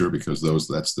to make sure, because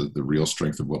that's the real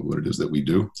strength of what it is that we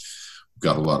do. We've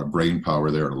got a lot of brain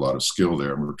power there and a lot of skill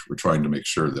there, and we're trying to make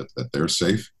sure that they're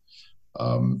safe,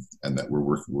 and that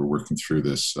we're working through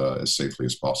this as safely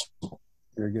as possible.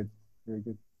 Very good, very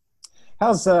good.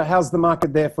 How's the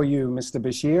market there for you, Mr.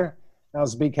 Bashir?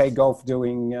 How's BK Gulf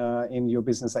doing in your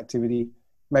business activity?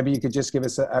 Maybe you could just give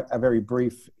us a very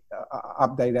brief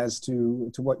update as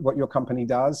to what your company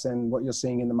does and what you're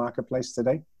seeing in the marketplace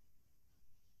today.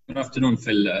 Good afternoon,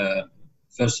 Phil.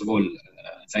 First of all,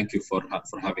 thank you for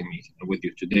having me with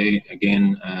you today.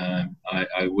 Again,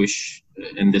 I wish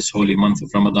in this holy month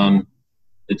of Ramadan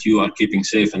that you are keeping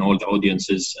safe, and all the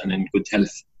audiences, and in good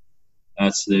health.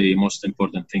 That's the most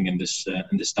important thing in this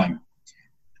time.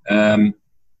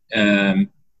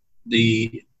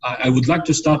 I would like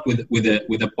to start with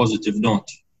a positive note,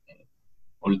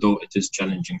 although it is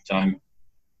challenging time,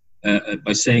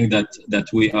 by saying that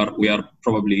we are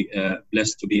probably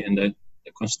blessed to be in the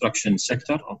construction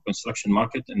sector or construction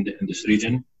market in this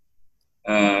region.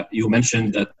 You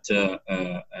mentioned that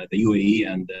the UAE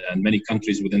and many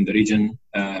countries within the region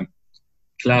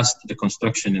classed the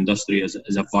construction industry as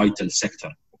a vital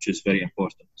sector, which is very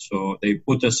important. So they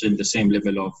put us in the same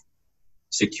level of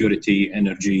security,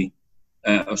 energy.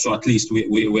 So at least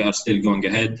we are still going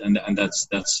ahead, and that's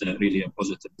really a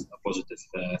positive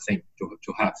thing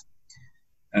to have.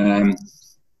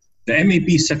 The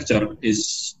MEP sector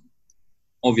is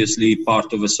obviously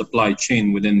part of a supply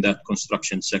chain within that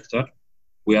construction sector.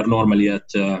 We are normally at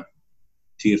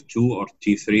tier 2 or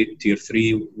tier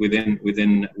 3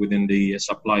 within the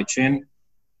supply chain.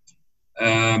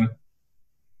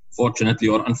 Fortunately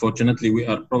or unfortunately, we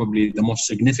are probably the most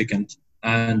significant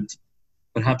and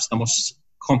perhaps the most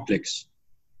complex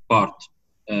part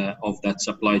of that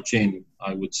supply chain,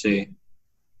 I would say,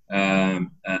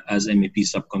 as MEP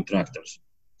subcontractors.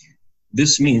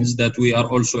 This means that we are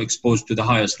also exposed to the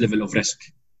highest level of risk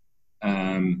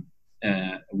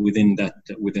within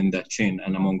that chain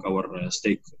and among our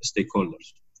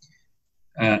stakeholders.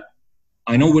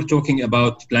 I know we're talking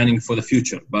about planning for the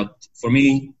future, but for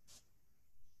me,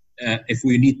 if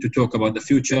we need to talk about the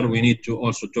future, we need to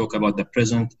also talk about the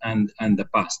present and the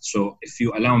past. So if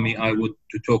you allow me, I would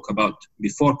to talk about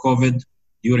before COVID,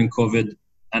 during COVID,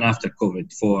 and after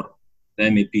COVID for the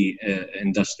MEP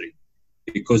industry,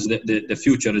 because the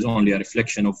future is only a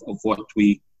reflection of what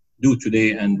we do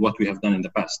today and what we have done in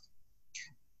the past.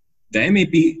 The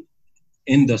MEP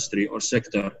industry or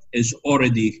sector is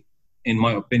already, in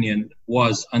my opinion,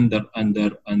 was under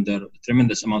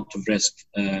tremendous amount of risk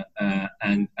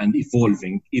and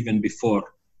evolving even before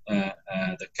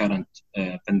the current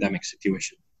pandemic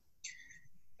situation.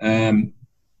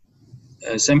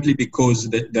 Simply because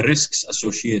the risks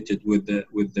associated with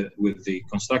the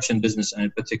construction business, and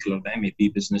in particular the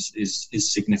MEP business, is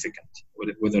significant.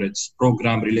 Whether it's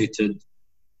program related,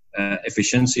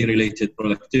 efficiency related,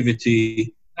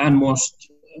 productivity, and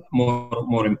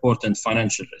more important,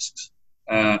 financial risks.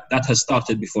 That has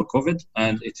started before COVID,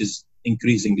 and it is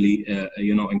increasingly a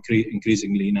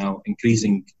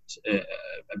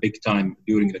big time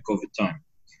during the COVID time.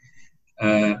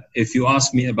 If you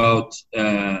ask me about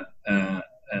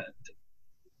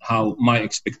how my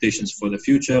expectations for the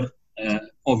future,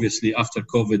 obviously after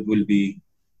COVID will be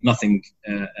nothing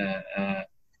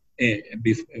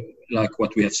like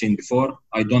what we have seen before.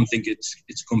 I don't think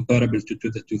it's comparable to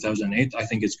the 2008. I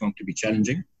think it's going to be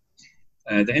challenging.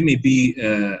 The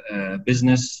MEP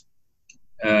business,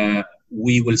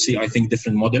 we will see, I think,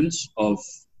 different models of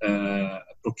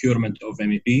procurement of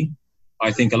MEP.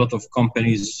 I think a lot of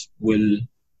companies will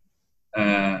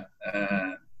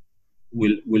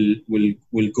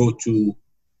go to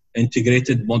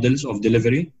integrated models of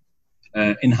delivery,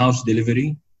 in-house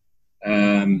delivery,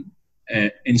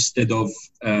 instead of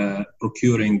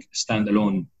procuring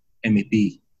standalone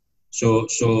MEP. So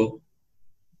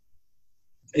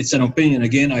it's an opinion.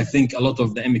 Again, I think a lot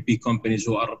of the MEP companies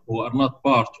who are not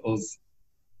part of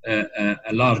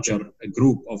a larger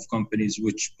group of companies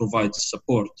which provides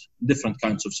support, different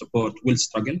kinds of support, will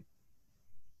struggle.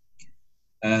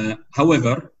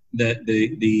 However,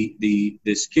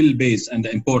 the skill base and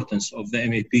the importance of the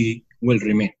MEP will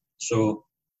remain. So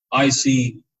I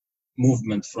see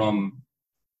movement from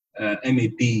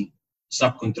MEP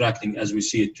subcontracting as we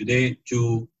see it today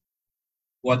to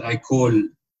what I call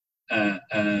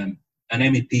an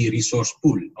MEP resource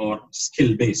pool or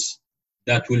skill base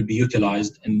that will be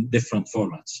utilized in different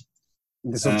formats.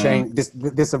 This will change.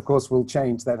 This, of course, will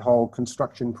change that whole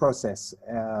construction process.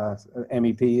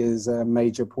 MEP is a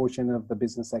major portion of the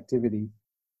business activity.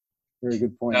 Very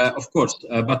good point. Of course,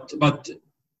 but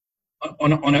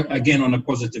again, on a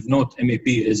positive note, MEP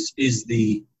is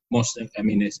the most. I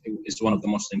mean, is one of the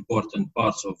most important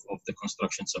parts of the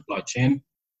construction supply chain.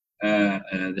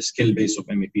 The skill base of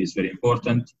MEP is very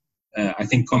important. I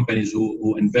think companies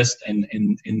who invest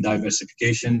in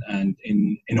diversification and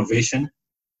in innovation.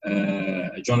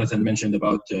 Jonathan mentioned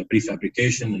about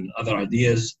prefabrication and other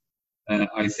ideas.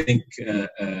 I think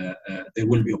there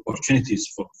will be opportunities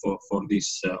for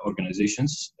these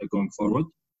organizations going forward.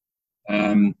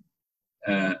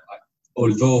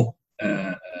 Although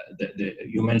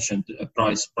you mentioned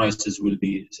prices will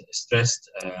be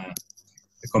stressed,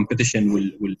 the competition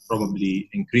will probably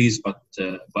increase, but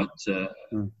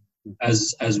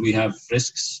as we have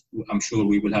risks, I'm sure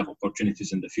we will have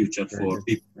opportunities in the future for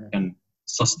people who can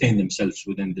sustain themselves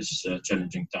within this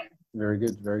challenging time. Very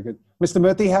good, very good. Mr.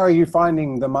 Murthy, how are you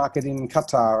finding the market in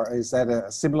Qatar? Is that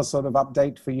a similar sort of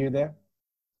update for you there?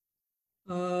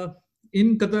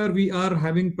 In Qatar, we are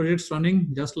having projects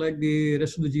running just like the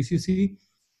rest of the GCC.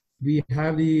 We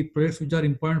have the projects which are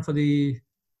important for the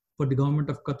government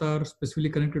of Qatar, specifically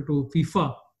connected to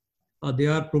FIFA. They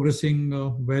are progressing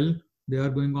well. They are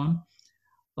going on.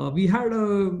 We had,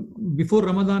 before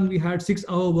Ramadan, we had 6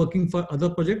 hours working for other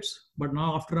projects, but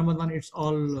now after Ramadan, it's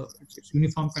all it's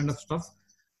uniform kind of stuff.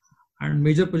 And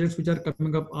major projects which are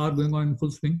coming up are going on in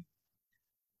full swing.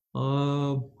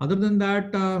 Other than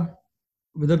that,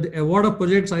 whether the award of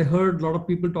projects, I heard a lot of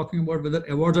people talking about whether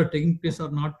awards are taking place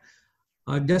or not.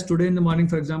 Just today in the morning,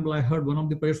 for example, I heard one of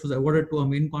the projects was awarded to a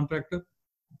main contractor.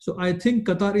 So I think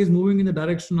Qatar is moving in the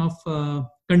direction of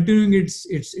continuing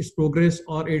its progress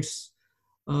or its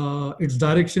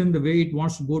direction, the way it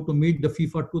wants to go to meet the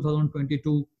FIFA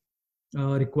 2022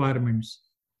 requirements.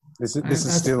 This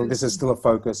is still a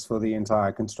focus for the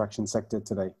entire construction sector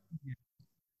today. Yeah.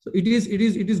 So it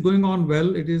is going on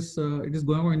well. It is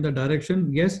going on in the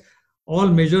direction. Yes, all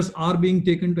measures are being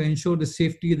taken to ensure the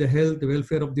safety, the health, the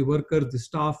welfare of the workers, the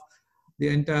staff, the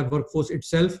entire workforce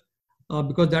itself,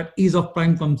 because that is of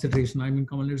prime consideration. I mean,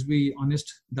 come on, let's be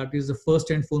honest. That is the first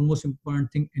and foremost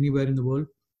important thing anywhere in the world.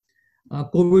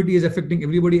 COVID is affecting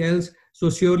everybody else,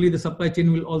 so surely the supply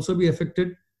chain will also be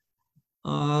affected.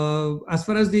 As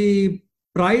far as the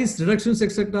price reductions,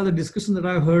 etc., the discussion that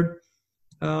I've heard,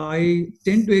 I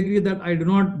tend to agree that I do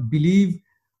not believe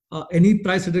any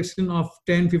price reduction of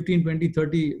 10, 15, 20,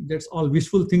 30, that's all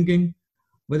wishful thinking.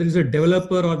 Whether it's a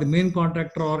developer or the main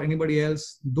contractor or anybody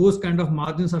else, those kind of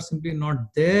margins are simply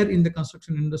not there in the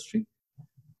construction industry.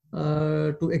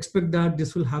 To expect that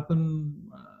this will happen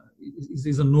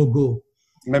is a no-go.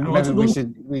 Maybe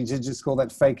we should just call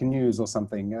that fake news or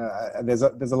something. There's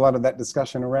a lot of that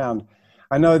discussion around.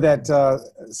 I know that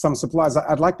some suppliers,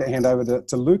 I'd like to hand over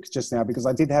to Luke just now, because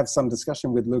I did have some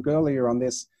discussion with Luke earlier on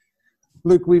this.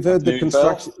 Luke, we've heard the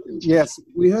construction. Yes,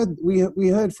 we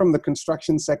heard from the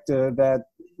construction sector that,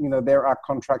 you know, there are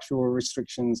contractual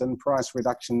restrictions and price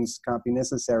reductions can't be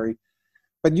necessary.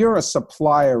 But you're a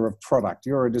supplier of product.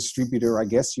 You're a distributor, I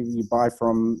guess. You buy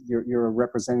from. You're a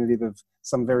representative of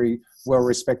some very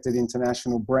well-respected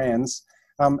international brands.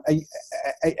 Are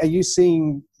you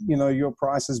seeing, you know, your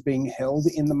prices being held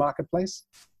in the marketplace?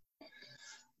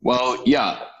 Well,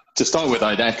 yeah. To start with,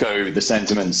 I'd echo the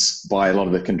sentiments by a lot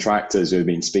of the contractors who have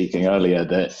been speaking earlier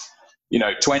that, you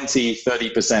know, 20,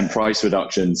 30% price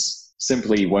reductions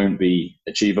simply won't be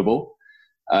achievable.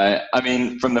 I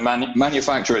mean, from the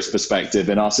manufacturer's perspective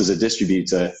and us as a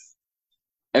distributor,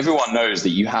 everyone knows that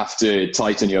you have to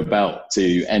tighten your belt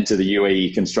to enter the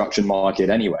UAE construction market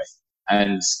anyway.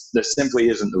 And there simply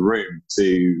isn't the room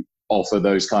to offer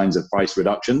those kinds of price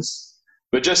reductions.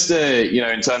 But just,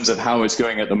 in terms of how it's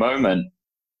going at the moment,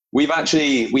 we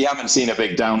haven't seen a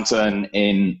big downturn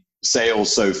in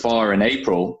sales so far in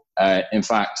April. In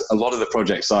fact, a lot of the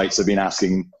project sites have been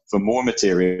asking for more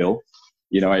material,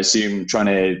 I assume trying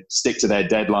to stick to their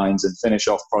deadlines and finish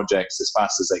off projects as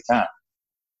fast as they can.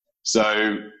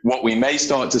 So what we may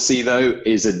start to see, though,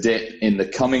 is a dip in the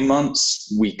coming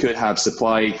months. We could have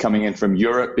supply coming in from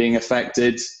Europe being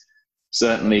affected.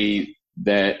 Certainly,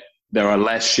 there are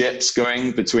less ships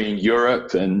going between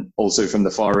Europe and also from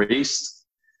the Far East.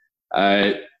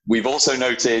 We've also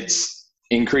noted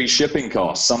increased shipping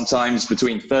costs, sometimes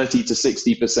between 30 to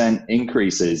 60%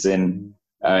 increases in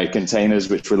containers,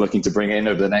 which we're looking to bring in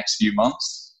over the next few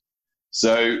months.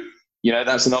 So,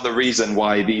 that's another reason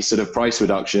why these sort of price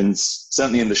reductions,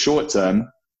 certainly in the short term,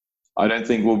 I don't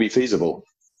think will be feasible.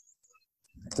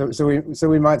 So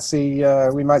we might see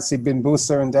Bin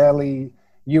Busa and Daly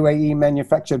UAE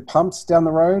manufactured pumps down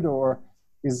the road, or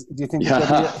do you think?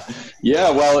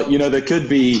 Yeah, well, there could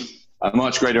be a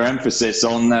much greater emphasis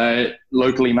on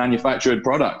locally manufactured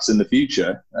products in the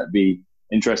future. That'd be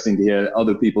interesting to hear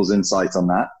other people's insight on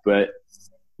that. But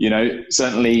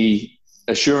certainly,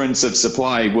 assurance of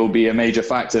supply will be a major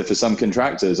factor for some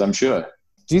contractors, I'm sure.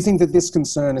 Do you think that this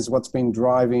concern is what's been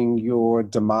driving your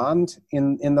demand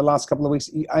in the last couple of weeks?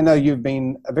 I know you've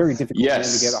been a very difficult man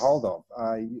to get a hold of.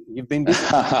 You've been busy.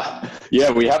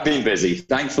 Yeah, we have been busy.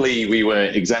 Thankfully, we were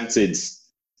exempted,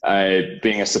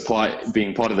 being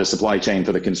part of the supply chain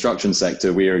for the construction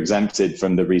sector. We are exempted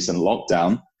from the recent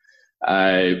lockdown.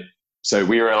 So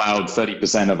we were allowed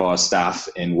 30% of our staff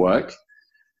in work.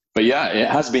 But yeah, it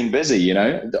has been busy,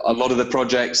 A lot of the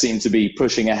projects seem to be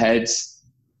pushing ahead,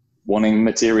 wanting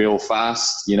material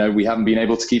fast. We haven't been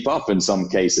able to keep up in some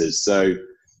cases. So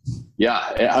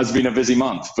yeah, it has been a busy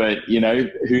month, but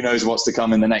who knows what's to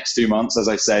come in the next 2 months. As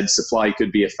I said, supply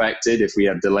could be affected if we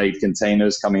have delayed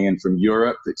containers coming in from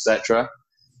Europe, etc.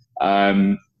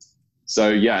 So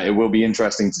yeah, it will be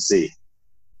interesting to see.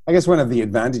 I guess one of the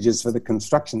advantages for the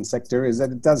construction sector is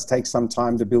that it does take some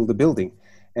time to build a building.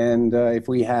 And if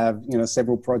we have,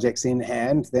 several projects in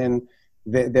hand, then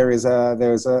there's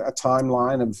a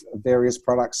timeline of various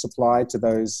products supplied to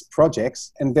those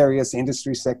projects, and various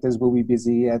industry sectors will be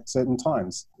busy at certain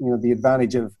times. The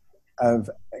advantage of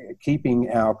keeping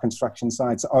our construction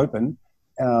sites open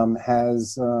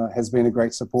has been a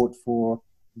great support for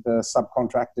the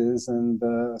subcontractors and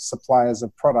the suppliers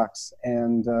of products,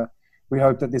 and we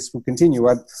hope that this will continue.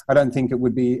 I don't think it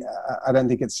would be. I don't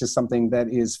think it's just something that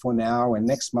is for now and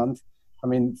next month. I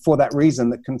mean, for that reason,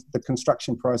 the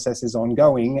construction process is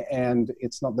ongoing, and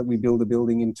it's not that we build a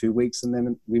building in 2 weeks and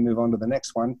then we move on to the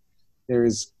next one. There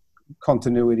is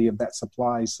continuity of that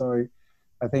supply. So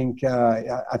I think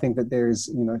that there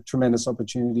is tremendous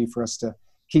opportunity for us to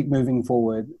keep moving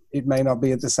forward. It may not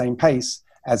be at the same pace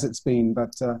as it's been,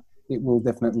 but there will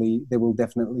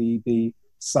definitely be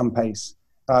some pace.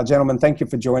 Gentlemen, thank you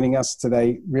for joining us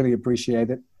today. Really appreciate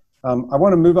it. I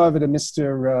want to move on to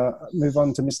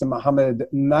Mr. Mohammed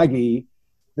Nagy,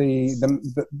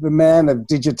 the man of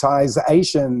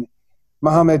digitization.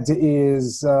 Mohammed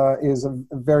is a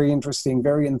very interesting,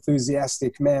 very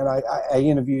enthusiastic man. I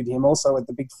interviewed him also at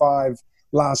the Big Five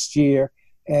last year,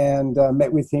 and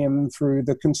met with him through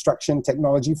the Construction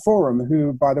Technology Forum,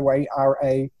 who, by the way, are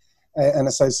an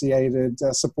associated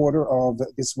supporter of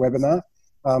this webinar.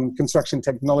 Construction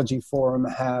Technology Forum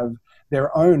have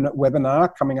their own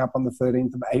webinar coming up on the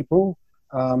 13th of April,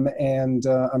 and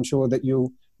I'm sure that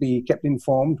you'll be kept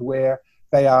informed where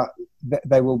we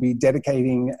will be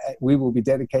dedicating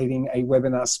a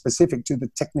webinar specific to the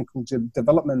technical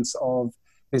developments of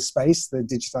this space, the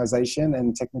digitization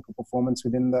and technical performance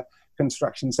within the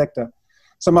construction sector.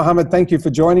 So Mohammed, thank you for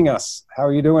joining us. How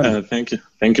are you doing? Thank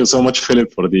you so much,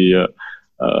 Philip, for the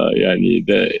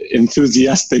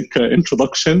enthusiastic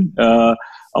introduction.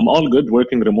 I'm all good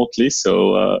working remotely,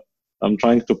 so I'm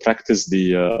trying to practice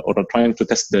trying to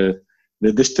test the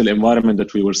digital environment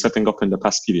that we were setting up in the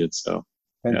past period. So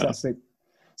fantastic. Yeah.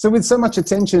 So with so much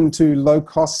attention to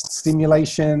low-cost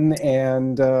stimulation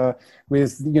and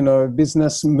with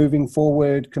business moving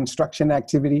forward, construction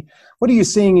activity, what are you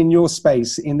seeing in your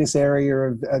space in this area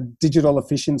of digital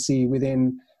efficiency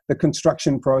within the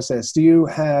construction process? Do you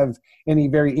have any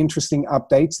very interesting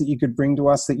updates that you could bring to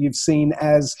us that you've seen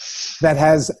that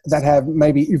have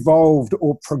maybe evolved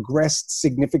or progressed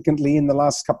significantly in the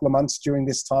last couple of months during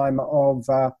this time of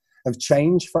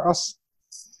change for us?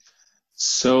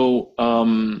 So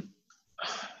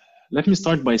let me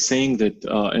start by saying that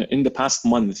in the past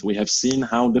month, we have seen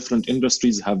how different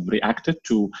industries have reacted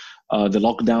to the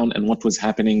lockdown and what was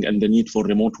happening, and the need for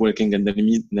remote working, and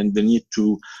the need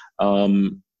to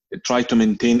try to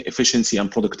maintain efficiency and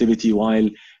productivity while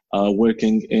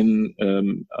working in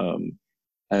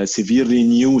a severely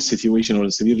new situation or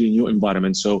a severely new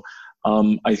environment. So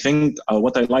I think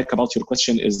what I like about your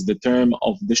question is the term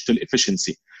of digital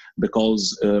efficiency,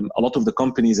 because a lot of the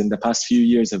companies in the past few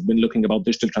years have been looking about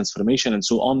digital transformation and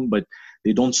so on, but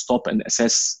they don't stop and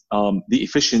assess the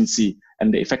efficiency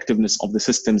and the effectiveness of the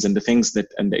systems and the things that,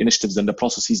 and the initiatives and the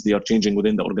processes they are changing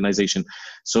within the organization.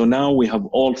 So now we have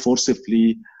all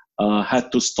forcibly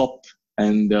had to stop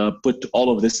and put all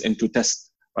of this into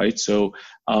test, right? So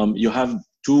you have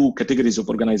two categories of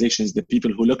organizations, the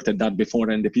people who looked at that before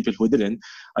and the people who didn't.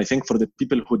 I think for the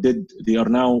people who did, they are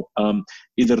now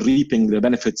either reaping the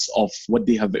benefits of what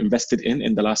they have invested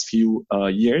in the last few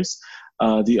years.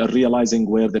 They are realizing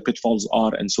where the pitfalls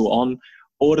are and so on,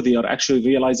 or they are actually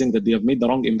realizing that they have made the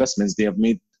wrong investments. They have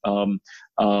made,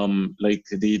 like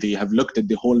they have looked at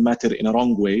the whole matter in a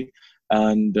wrong way.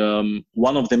 And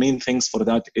one of the main things for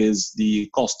that is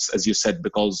the costs, as you said,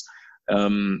 because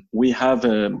we have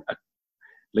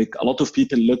like a lot of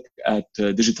people look at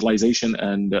digitalization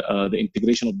and the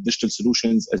integration of digital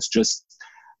solutions as just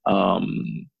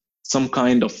some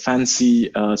kind of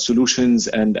fancy solutions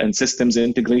and systems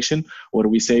integration, where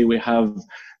we say we have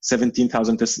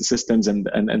 17,000 systems and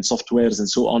softwares and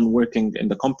so on working in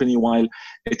the company, while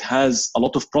it has a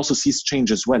lot of processes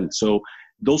change as well. So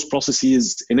those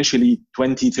processes initially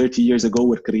 20, 30 years ago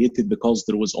were created because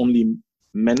there was only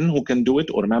men who can do it,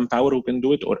 or manpower who can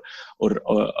do it, or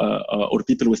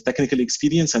people with technical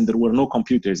experience, and there were no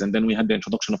computers. And then we had the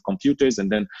introduction of computers,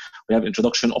 and then we have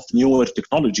introduction of newer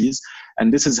technologies,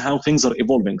 and this is how things are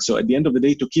evolving. So at the end of the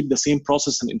day, to keep the same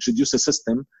process and introduce a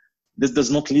system, this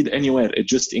does not lead anywhere. It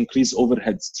just increases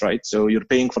overheads, right? So you're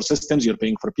paying for systems, you're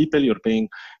paying for people, you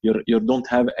don't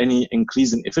have any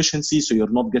increase in efficiency, so you're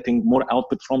not getting more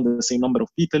output from the same number of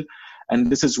people. And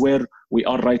this is where we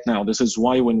are right now. This is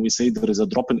why when we say there is a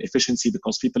drop in efficiency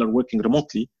because people are working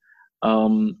remotely,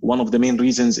 one of the main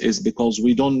reasons is because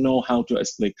we don't know how to,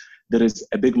 like, there is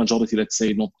a big majority, let's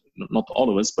say, not all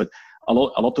of us, but a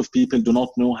lot of people do not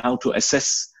know how to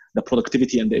assess the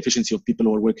productivity and the efficiency of people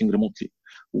who are working remotely.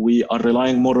 We are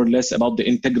relying more or less about the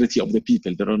integrity of the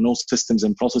people. There are no systems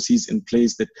and processes in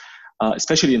place that,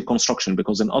 especially in construction,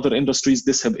 because in other industries,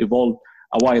 this have evolved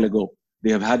a while ago.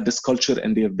 They have had this culture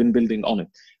and they have been building on it.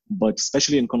 But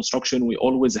especially in construction, we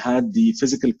always had the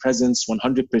physical presence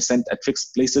 100% at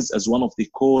fixed places as one of the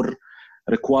core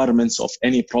requirements of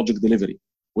any project delivery,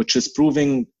 which is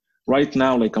proving right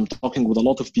now. Like, I'm talking with a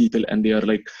lot of people and they are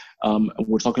like,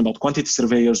 we're talking about quantity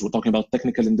surveyors, we're talking about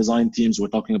technical and design teams, we're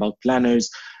talking about planners,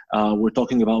 we're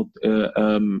talking about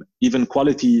even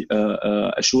quality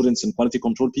assurance and quality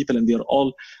control people, and they're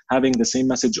all having the same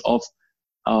message of,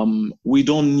 we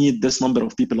don't need this number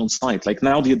of people on site. Like,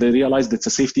 now they realize it's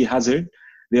a safety hazard.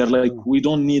 They are like, we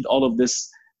don't need all of this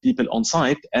people on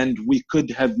site, and we could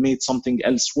have made something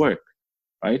else work,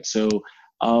 right? So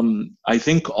I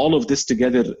think all of this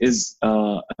together is,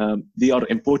 they are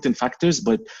important factors.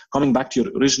 But coming back to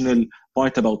your original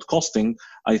point about costing,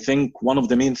 I think one of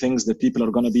the main things that people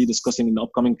are going to be discussing in the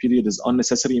upcoming period is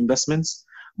unnecessary investments.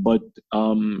 But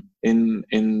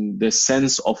in the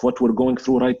sense of what we're going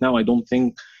through right now, I don't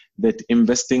think that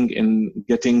investing in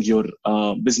getting your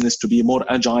business to be more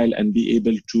agile and be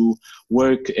able to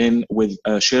work in with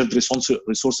a shared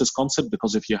resources concept,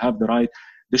 because if you have the right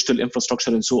digital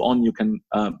infrastructure and so on, you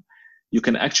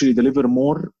can actually deliver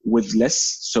more with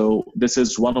less. So this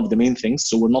is one of the main things.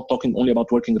 So we're not talking only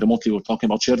about working remotely, we're talking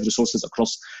about shared resources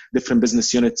across different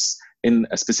business units in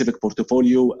a specific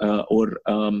portfolio or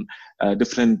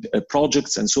different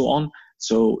projects and so on.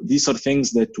 So these are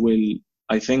things that will,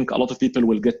 I think a lot of people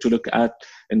will get to look at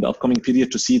in the upcoming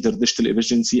period to see their digital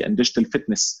efficiency and digital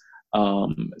fitness,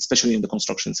 especially in the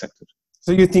construction sector.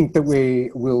 So you think that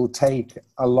we will take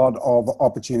a lot of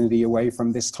opportunity away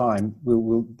from this time?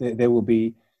 There will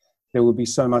be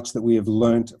so much that we have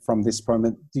learned from this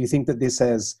moment. Do you think that this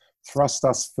has thrust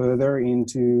us further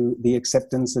into the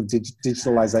acceptance of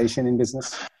digitalization in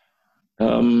business?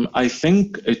 I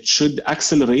think it should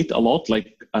accelerate a lot.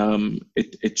 Like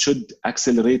it should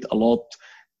accelerate a lot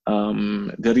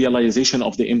the realization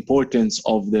of the importance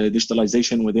of the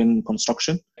digitalization within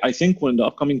construction. I think when the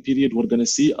upcoming period, we're going to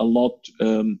see a lot,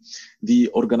 the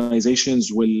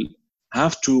organizations will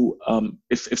have to,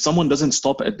 if someone doesn't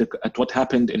stop at what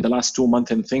happened in the last 2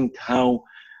 months and think how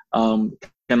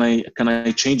can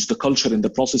I change the culture and the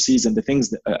processes and the things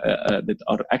that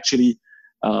are actually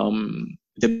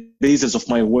the basis of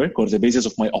my work or the basis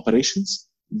of my operations,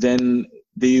 then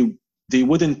they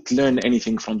wouldn't learn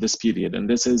anything from this period. And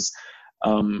this is,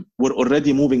 we're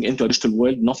already moving into a digital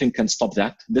world. Nothing can stop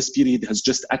that. This period has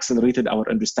just accelerated our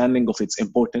understanding of its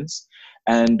importance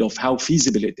and of how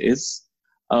feasible it is.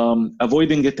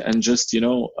 Avoiding it and just,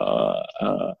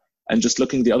 and just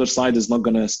looking the other side is not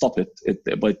going to stop it.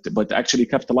 But actually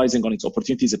capitalizing on its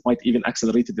opportunities, it might even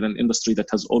accelerate it in an industry that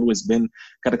has always been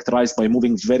characterized by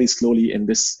moving very slowly in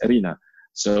this arena.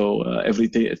 So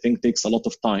everything takes a lot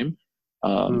of time.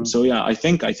 So yeah, I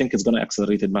think it's going to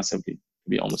accelerate it massively, to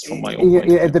be honest, from my own point.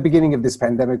 Yeah, at the beginning of this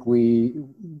pandemic,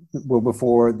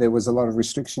 before there was a lot of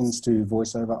restrictions to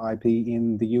voice over IP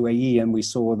in the UAE, and we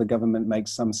saw the government make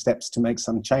some steps to make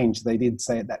some change. They did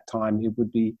say at that time it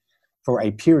would be for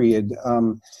a period.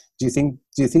 Do you think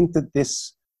that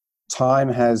this time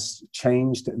has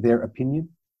changed their opinion?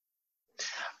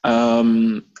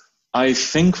 I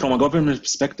think from a government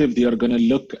perspective, they are going to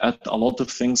look at a lot of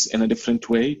things in a different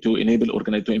way to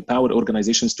empower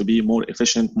organizations to be more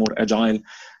efficient, more agile,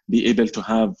 be able to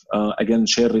have, again,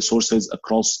 share resources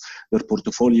across their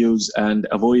portfolios and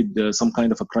avoid some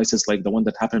kind of a crisis like the one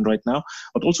that happened right now.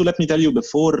 But also, let me tell you,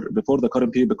 before the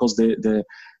current period, because the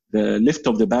lift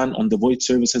of the ban on the VoIP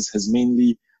services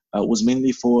was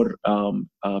mainly for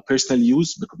personal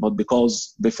use, but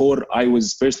because before I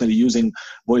was personally using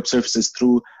VoIP services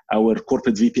through our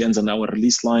corporate VPNs and our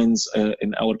lease lines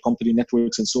in our company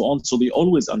networks and so on. So they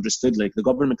always understood, like the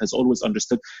government has always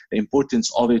understood the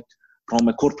importance of it from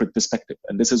a corporate perspective.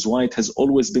 And this is why it has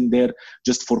always been there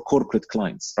just for corporate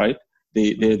clients, right?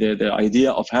 The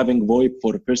idea of having VoIP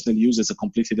for personal use is a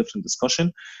completely different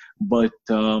discussion. But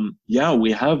yeah,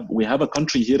 we have a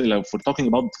country here, like if we're talking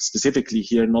about specifically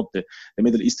here, not the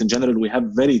Middle East in general, we have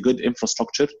very good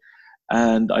infrastructure.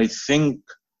 And I think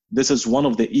this is one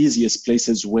of the easiest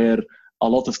places where a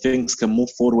lot of things can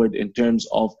move forward in terms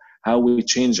of how we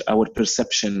change our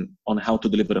perception on how to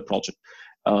deliver a project.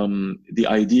 The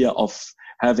idea of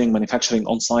having manufacturing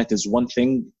on site is one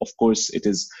thing. Of course, it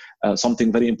is something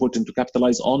very important to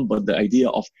capitalize on, but the idea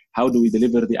of how do we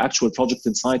deliver the actual project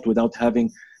in site without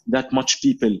having that much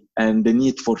people and the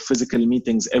need for physical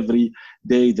meetings every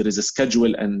day. There is a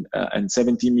schedule and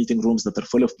 17 meeting rooms that are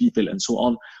full of people and so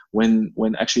on, when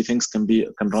actually things can be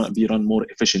run more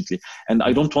efficiently. And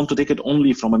I don't want to take it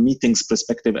only from a meetings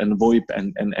perspective and VoIP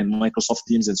and Microsoft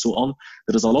Teams and so on.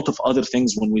 There is a lot of other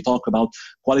things when we talk about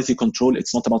quality control.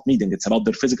 It's not about meeting, it's about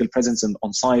their physical presence and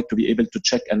on site to be able to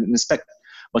check and inspect.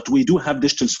 But we do have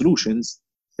digital solutions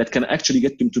that can actually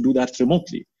get them to do that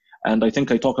remotely. And I think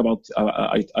I talked about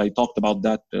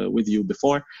that with you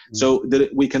before. Mm-hmm. So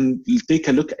we can take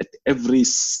a look at every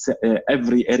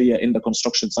area in the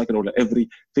construction cycle, or every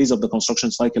phase of the construction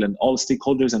cycle, and all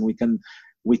stakeholders, and we can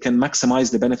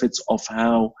maximize the benefits of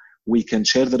how we can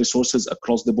share the resources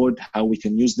across the board, how we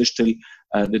can use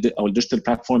our digital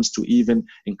platforms to even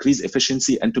increase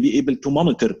efficiency and to be able to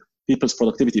monitor people's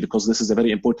productivity, because this is a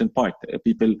very important part.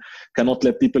 People cannot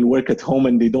let people work at home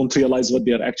and they don't realize what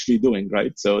they are actually doing,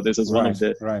 right? So this is one of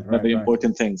the very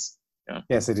important things. Yeah.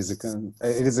 Yes, it is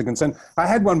a concern. I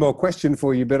had one more question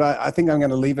for you, but I think I'm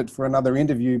going to leave it for another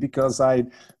interview, because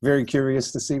I'm very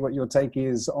curious to see what your take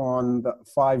is on the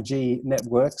 5G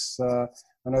networks.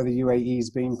 I know the UAE has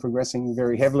been progressing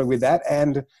very heavily with that,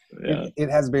 and it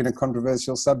has been a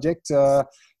controversial subject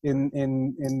in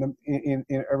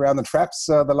around the traps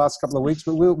the last couple of weeks.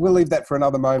 But we'll leave that for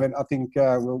another moment. I think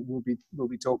we'll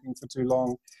be talking for too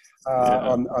long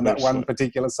on that one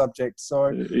particular subject.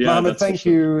 So, Mohammed, thank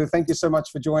you so much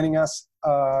for joining us.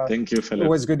 Thank you, Philip.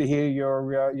 Always good to hear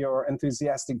your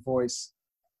enthusiastic voice.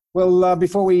 Well,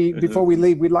 before we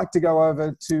leave, we'd like to go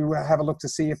over to have a look to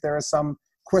see if there are some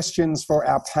questions for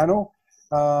our panel.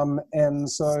 And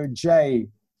so, Jay,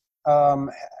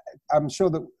 I'm sure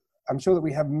that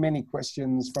we have many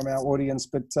questions from our audience,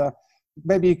 but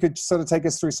maybe you could sort of take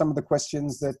us through some of the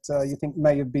questions that you think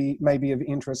may be of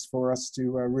interest for us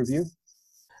to review.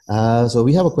 So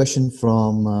we have a question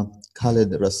from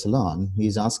Khalid Raslan.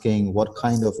 He's asking, what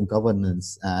kind of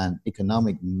governance and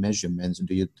economic measurements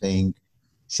do you think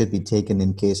should be taken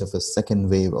in case of a second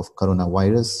wave of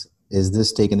coronavirus? Is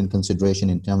this taken in consideration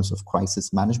in terms of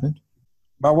crisis management?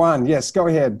 Marwan, yes, go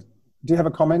ahead. Do you have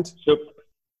a comment? So,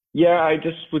 yeah, I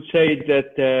just would say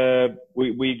that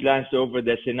we glanced over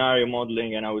the scenario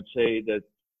modeling, and I would say that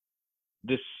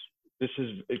this is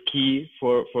a key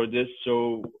for this.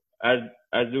 So as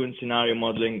doing scenario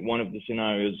modeling, one of the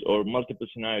scenarios or multiple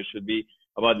scenarios should be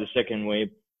about the second wave.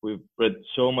 We've read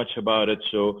so much about it,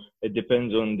 so it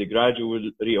depends on the gradual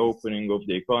reopening of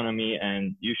the economy,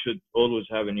 and you should always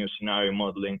have in your scenario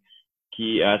modeling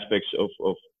key aspects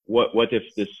of what if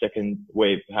the second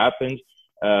wave happens?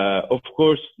 Of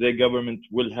course, the government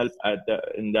will help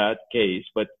in that case,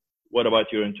 but what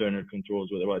about your internal controls?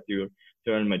 What about your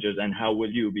internal measures, and how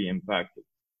will you be impacted?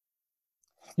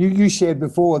 You shared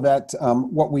before that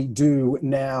what we do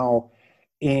now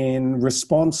in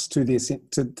response to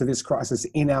this crisis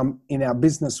in our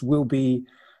business will be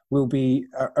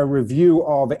a review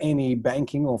of any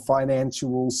banking or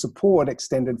financial support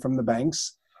extended from the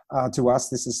banks to us.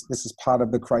 This is part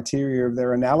of the criteria of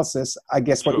their analysis. I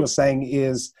guess what you're saying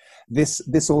is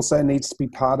this also needs to be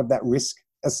part of that risk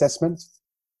assessment.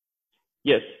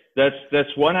 Yes,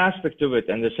 that's one aspect of it,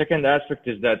 and the second aspect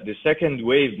is that the second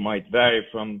wave might vary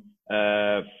from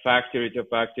factory to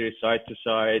factory, site to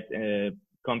site,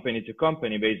 company to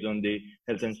company, based on the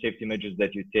health and safety measures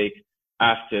that you take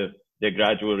after the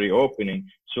gradual reopening.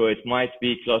 So it might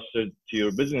be clustered to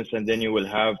your business, and then you will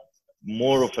have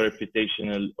more of a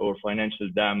reputational or financial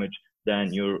damage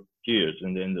than your peers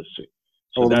in the industry.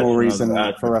 So all the more reason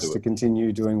for us to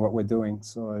continue doing what we're doing.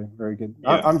 So very good.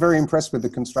 Yeah. I'm very impressed with the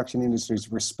construction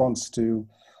industry's response to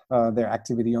their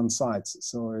activity on sites.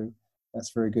 So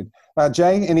that's very good.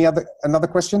 Jay, another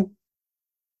question?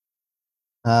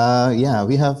 Yeah,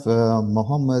 we have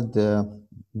Mohammed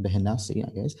Behnasi, I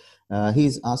guess.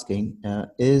 He's asking,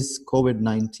 if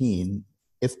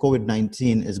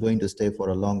COVID-19 is going to stay for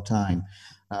a long time,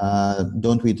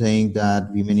 don't we think that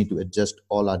we may need to adjust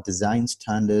all our design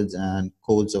standards and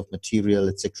codes of material,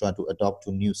 etc., to adopt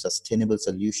a new sustainable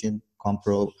solution,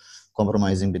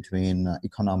 compromising between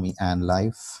economy and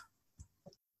life?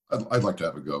 I'd like to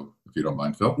have a go, if you don't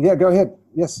mind, Phil. Yeah, go ahead.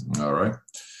 Yes. All right.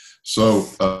 So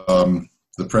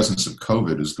the presence of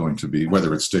COVID is going to be,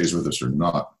 whether it stays with us or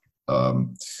not,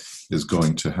 is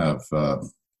going to have,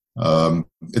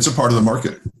 it's a part of the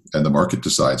market, and the market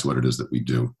decides what it is that we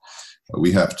do.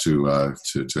 We have to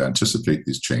anticipate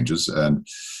these changes, and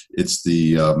it's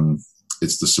the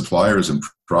suppliers and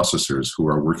processors who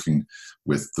are working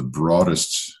with the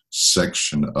broadest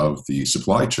section of the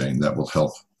supply chain that will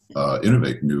help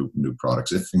innovate new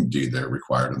products, if indeed they're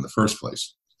required in the first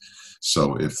place.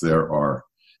 So if there are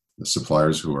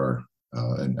suppliers who are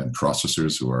and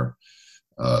processors who are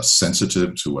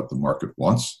sensitive to what the market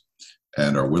wants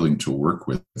and are willing to work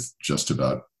with just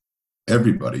about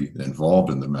everybody involved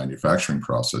in the manufacturing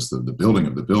process, the building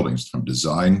of the buildings, from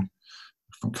design,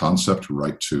 from concept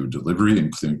right to delivery,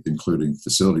 including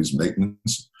facilities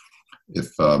maintenance.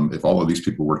 If all of these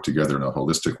people work together in a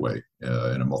holistic way,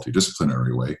 in a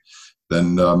multidisciplinary way,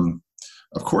 then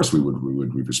of course we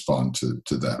would respond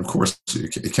to that. Of course,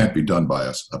 it can't be done by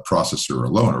a processor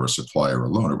alone or a supplier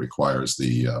alone. It requires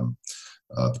the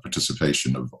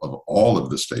participation of all of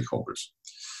the stakeholders,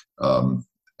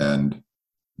 and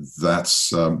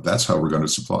that's how we're going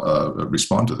to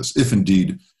respond to this. If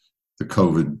indeed the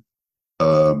COVID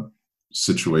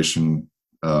situation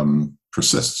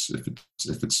persists,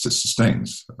 if it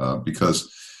sustains, because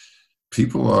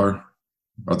people are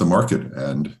the market,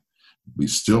 and we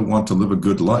still want to live a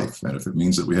good life. And if it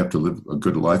means that we have to live a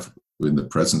good life in the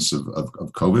presence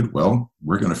of COVID, well,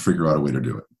 we're going to figure out a way to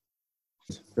do it.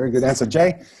 Very good answer,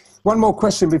 Jay. One more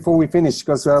question before we finish,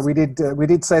 because we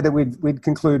did say that we'd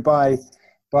conclude by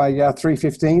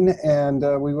 3:15, and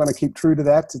we want to keep true to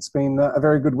that. It's been a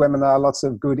very good webinar, lots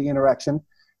of good interaction.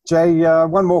 Jay,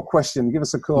 one more question. Give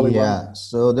us a call. Yeah,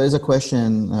 so there's a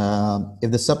question.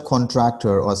 If the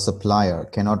subcontractor or supplier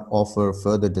cannot offer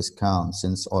further discounts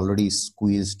since already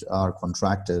squeezed our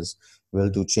contractors, will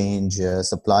to change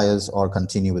suppliers or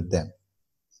continue with them?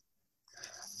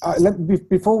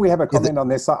 Before we have a comment on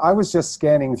this, I was just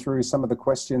scanning through some of the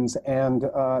questions, and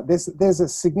there's a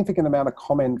significant amount of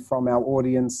comment from our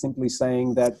audience simply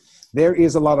saying that there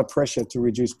is a lot of pressure to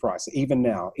reduce price, even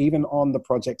now, even on the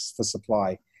projects for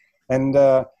supply. And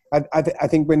I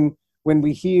think when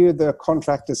we hear the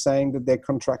contractor saying that they're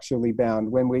contractually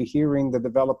bound, when we're hearing the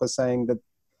developer saying that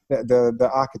the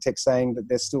architect saying that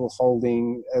they're still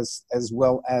holding as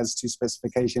well as to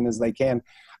specification as they can,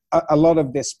 a lot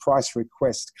of this price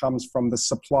request comes from the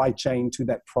supply chain to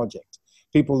that project,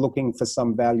 people looking for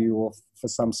some value or for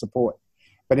some support.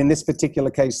 But in this particular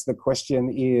case, the question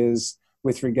is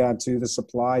with regard to the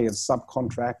supply of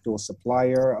subcontract or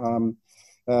supplier.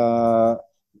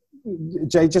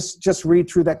 Jay, just read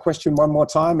through that question one more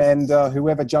time, and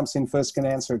whoever jumps in first can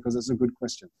answer it, because it's a good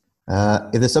question.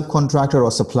 If the subcontractor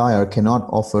or supplier cannot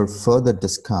offer further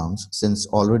discounts since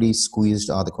already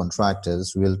squeezed are the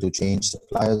contractors, will to change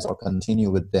suppliers or continue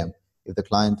with them if the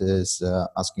client is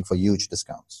asking for huge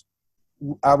discounts?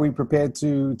 Are we prepared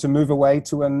to move away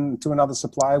to another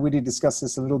supplier? We did discuss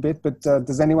this a little bit, but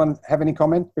does anyone have any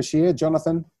comment? Bashir,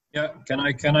 Jonathan? Yeah, can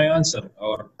I answer,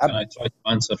 or can I try to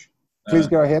answer? Please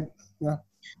go ahead. Yeah.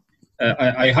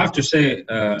 I have to say,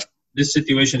 this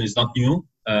situation is not new.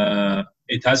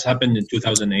 It has happened in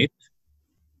 2008.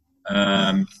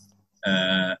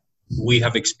 We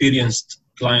have experienced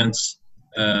clients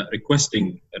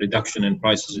requesting a reduction in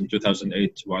prices in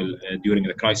 2008 while during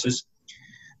the crisis.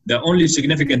 The only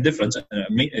significant difference,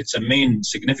 it's a main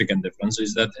significant difference,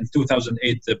 is that in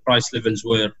 2008 the price levels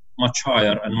were much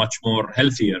higher and much more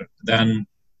healthier than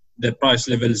the price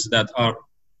levels that are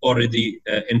already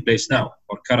in place now,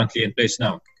 or currently in place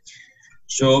now.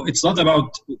 So it's not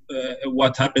about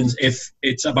what happens if,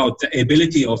 it's about the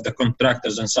ability of the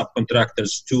contractors and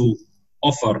subcontractors to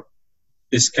offer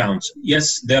discounts.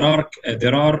 Yes, there are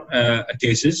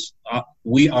cases.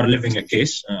 We are living a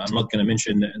case. I'm not going to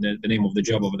mention the name of the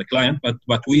job of the client,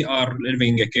 but we are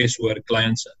living a case where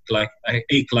clients, like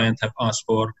a client, have asked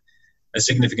for a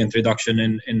significant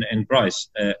reduction in price,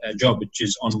 a job which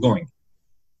is ongoing.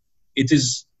 It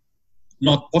is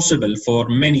not possible for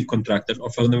many contractors, or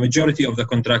for the majority of the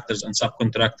contractors and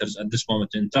subcontractors at this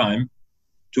moment in time,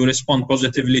 to respond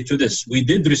positively to this. We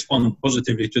did respond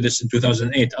positively to this in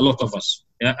 2008, a lot of us,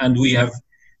 yeah? And we have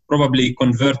probably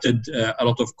converted a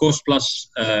lot of cost plus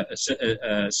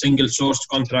single source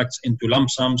contracts into lump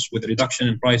sums with reduction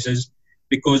in prices,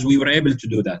 because we were able to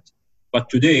do that. But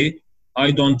today,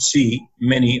 I don't see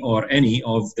many or any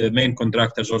of the main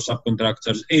contractors or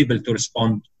subcontractors able to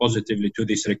respond positively to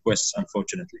these requests,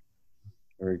 unfortunately.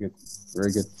 Very good.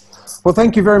 Very good. Well,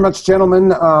 thank you very much,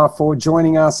 gentlemen, for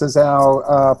joining us as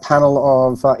our panel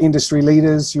of industry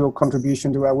leaders. Your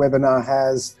contribution to our webinar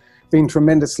has been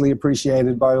tremendously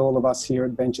appreciated by all of us here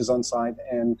at Ventures Onsite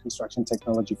and Construction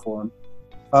Technology Forum.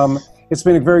 It's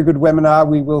been a very good webinar.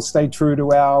 We will stay true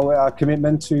to our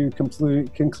commitment to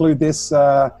conclude this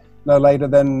no later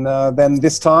than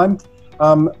this time.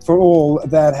 For all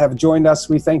that have joined us,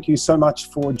 we thank you so much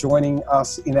for joining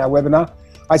us in our webinar.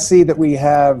 I see that we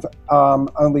have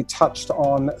only touched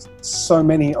on so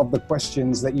many of the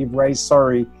questions that you've raised.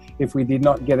 Sorry if we did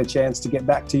not get a chance to get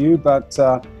back to you, but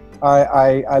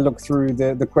I look through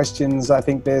the questions. I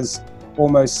think there's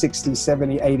almost 60,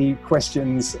 70, 80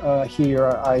 questions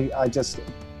here.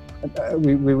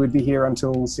 We would be here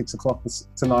until 6 o'clock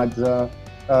tonight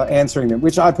answering them,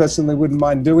 which I personally wouldn't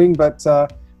mind doing, but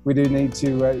we do need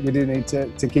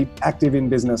to keep active in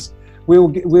business. We'll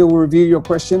review your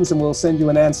questions and we'll send you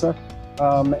an answer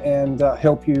and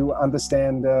help you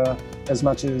understand as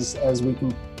much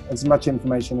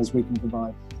information as we can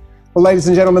provide. Well, ladies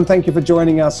and gentlemen, thank you for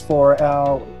joining us for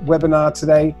our webinar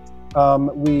today.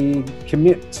 We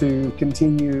commit to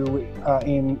continue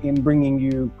in bringing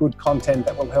you good content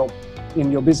that will help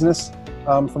in your business.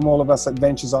 From all of us at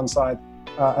Ventures Onsite,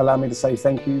 allow me to say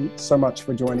thank you so much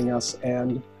for joining us,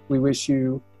 and we wish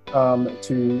you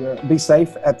to be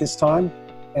safe at this time,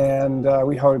 and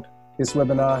we hope this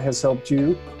webinar has helped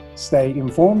you stay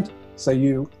informed so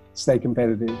you stay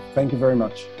competitive. Thank you very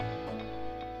much.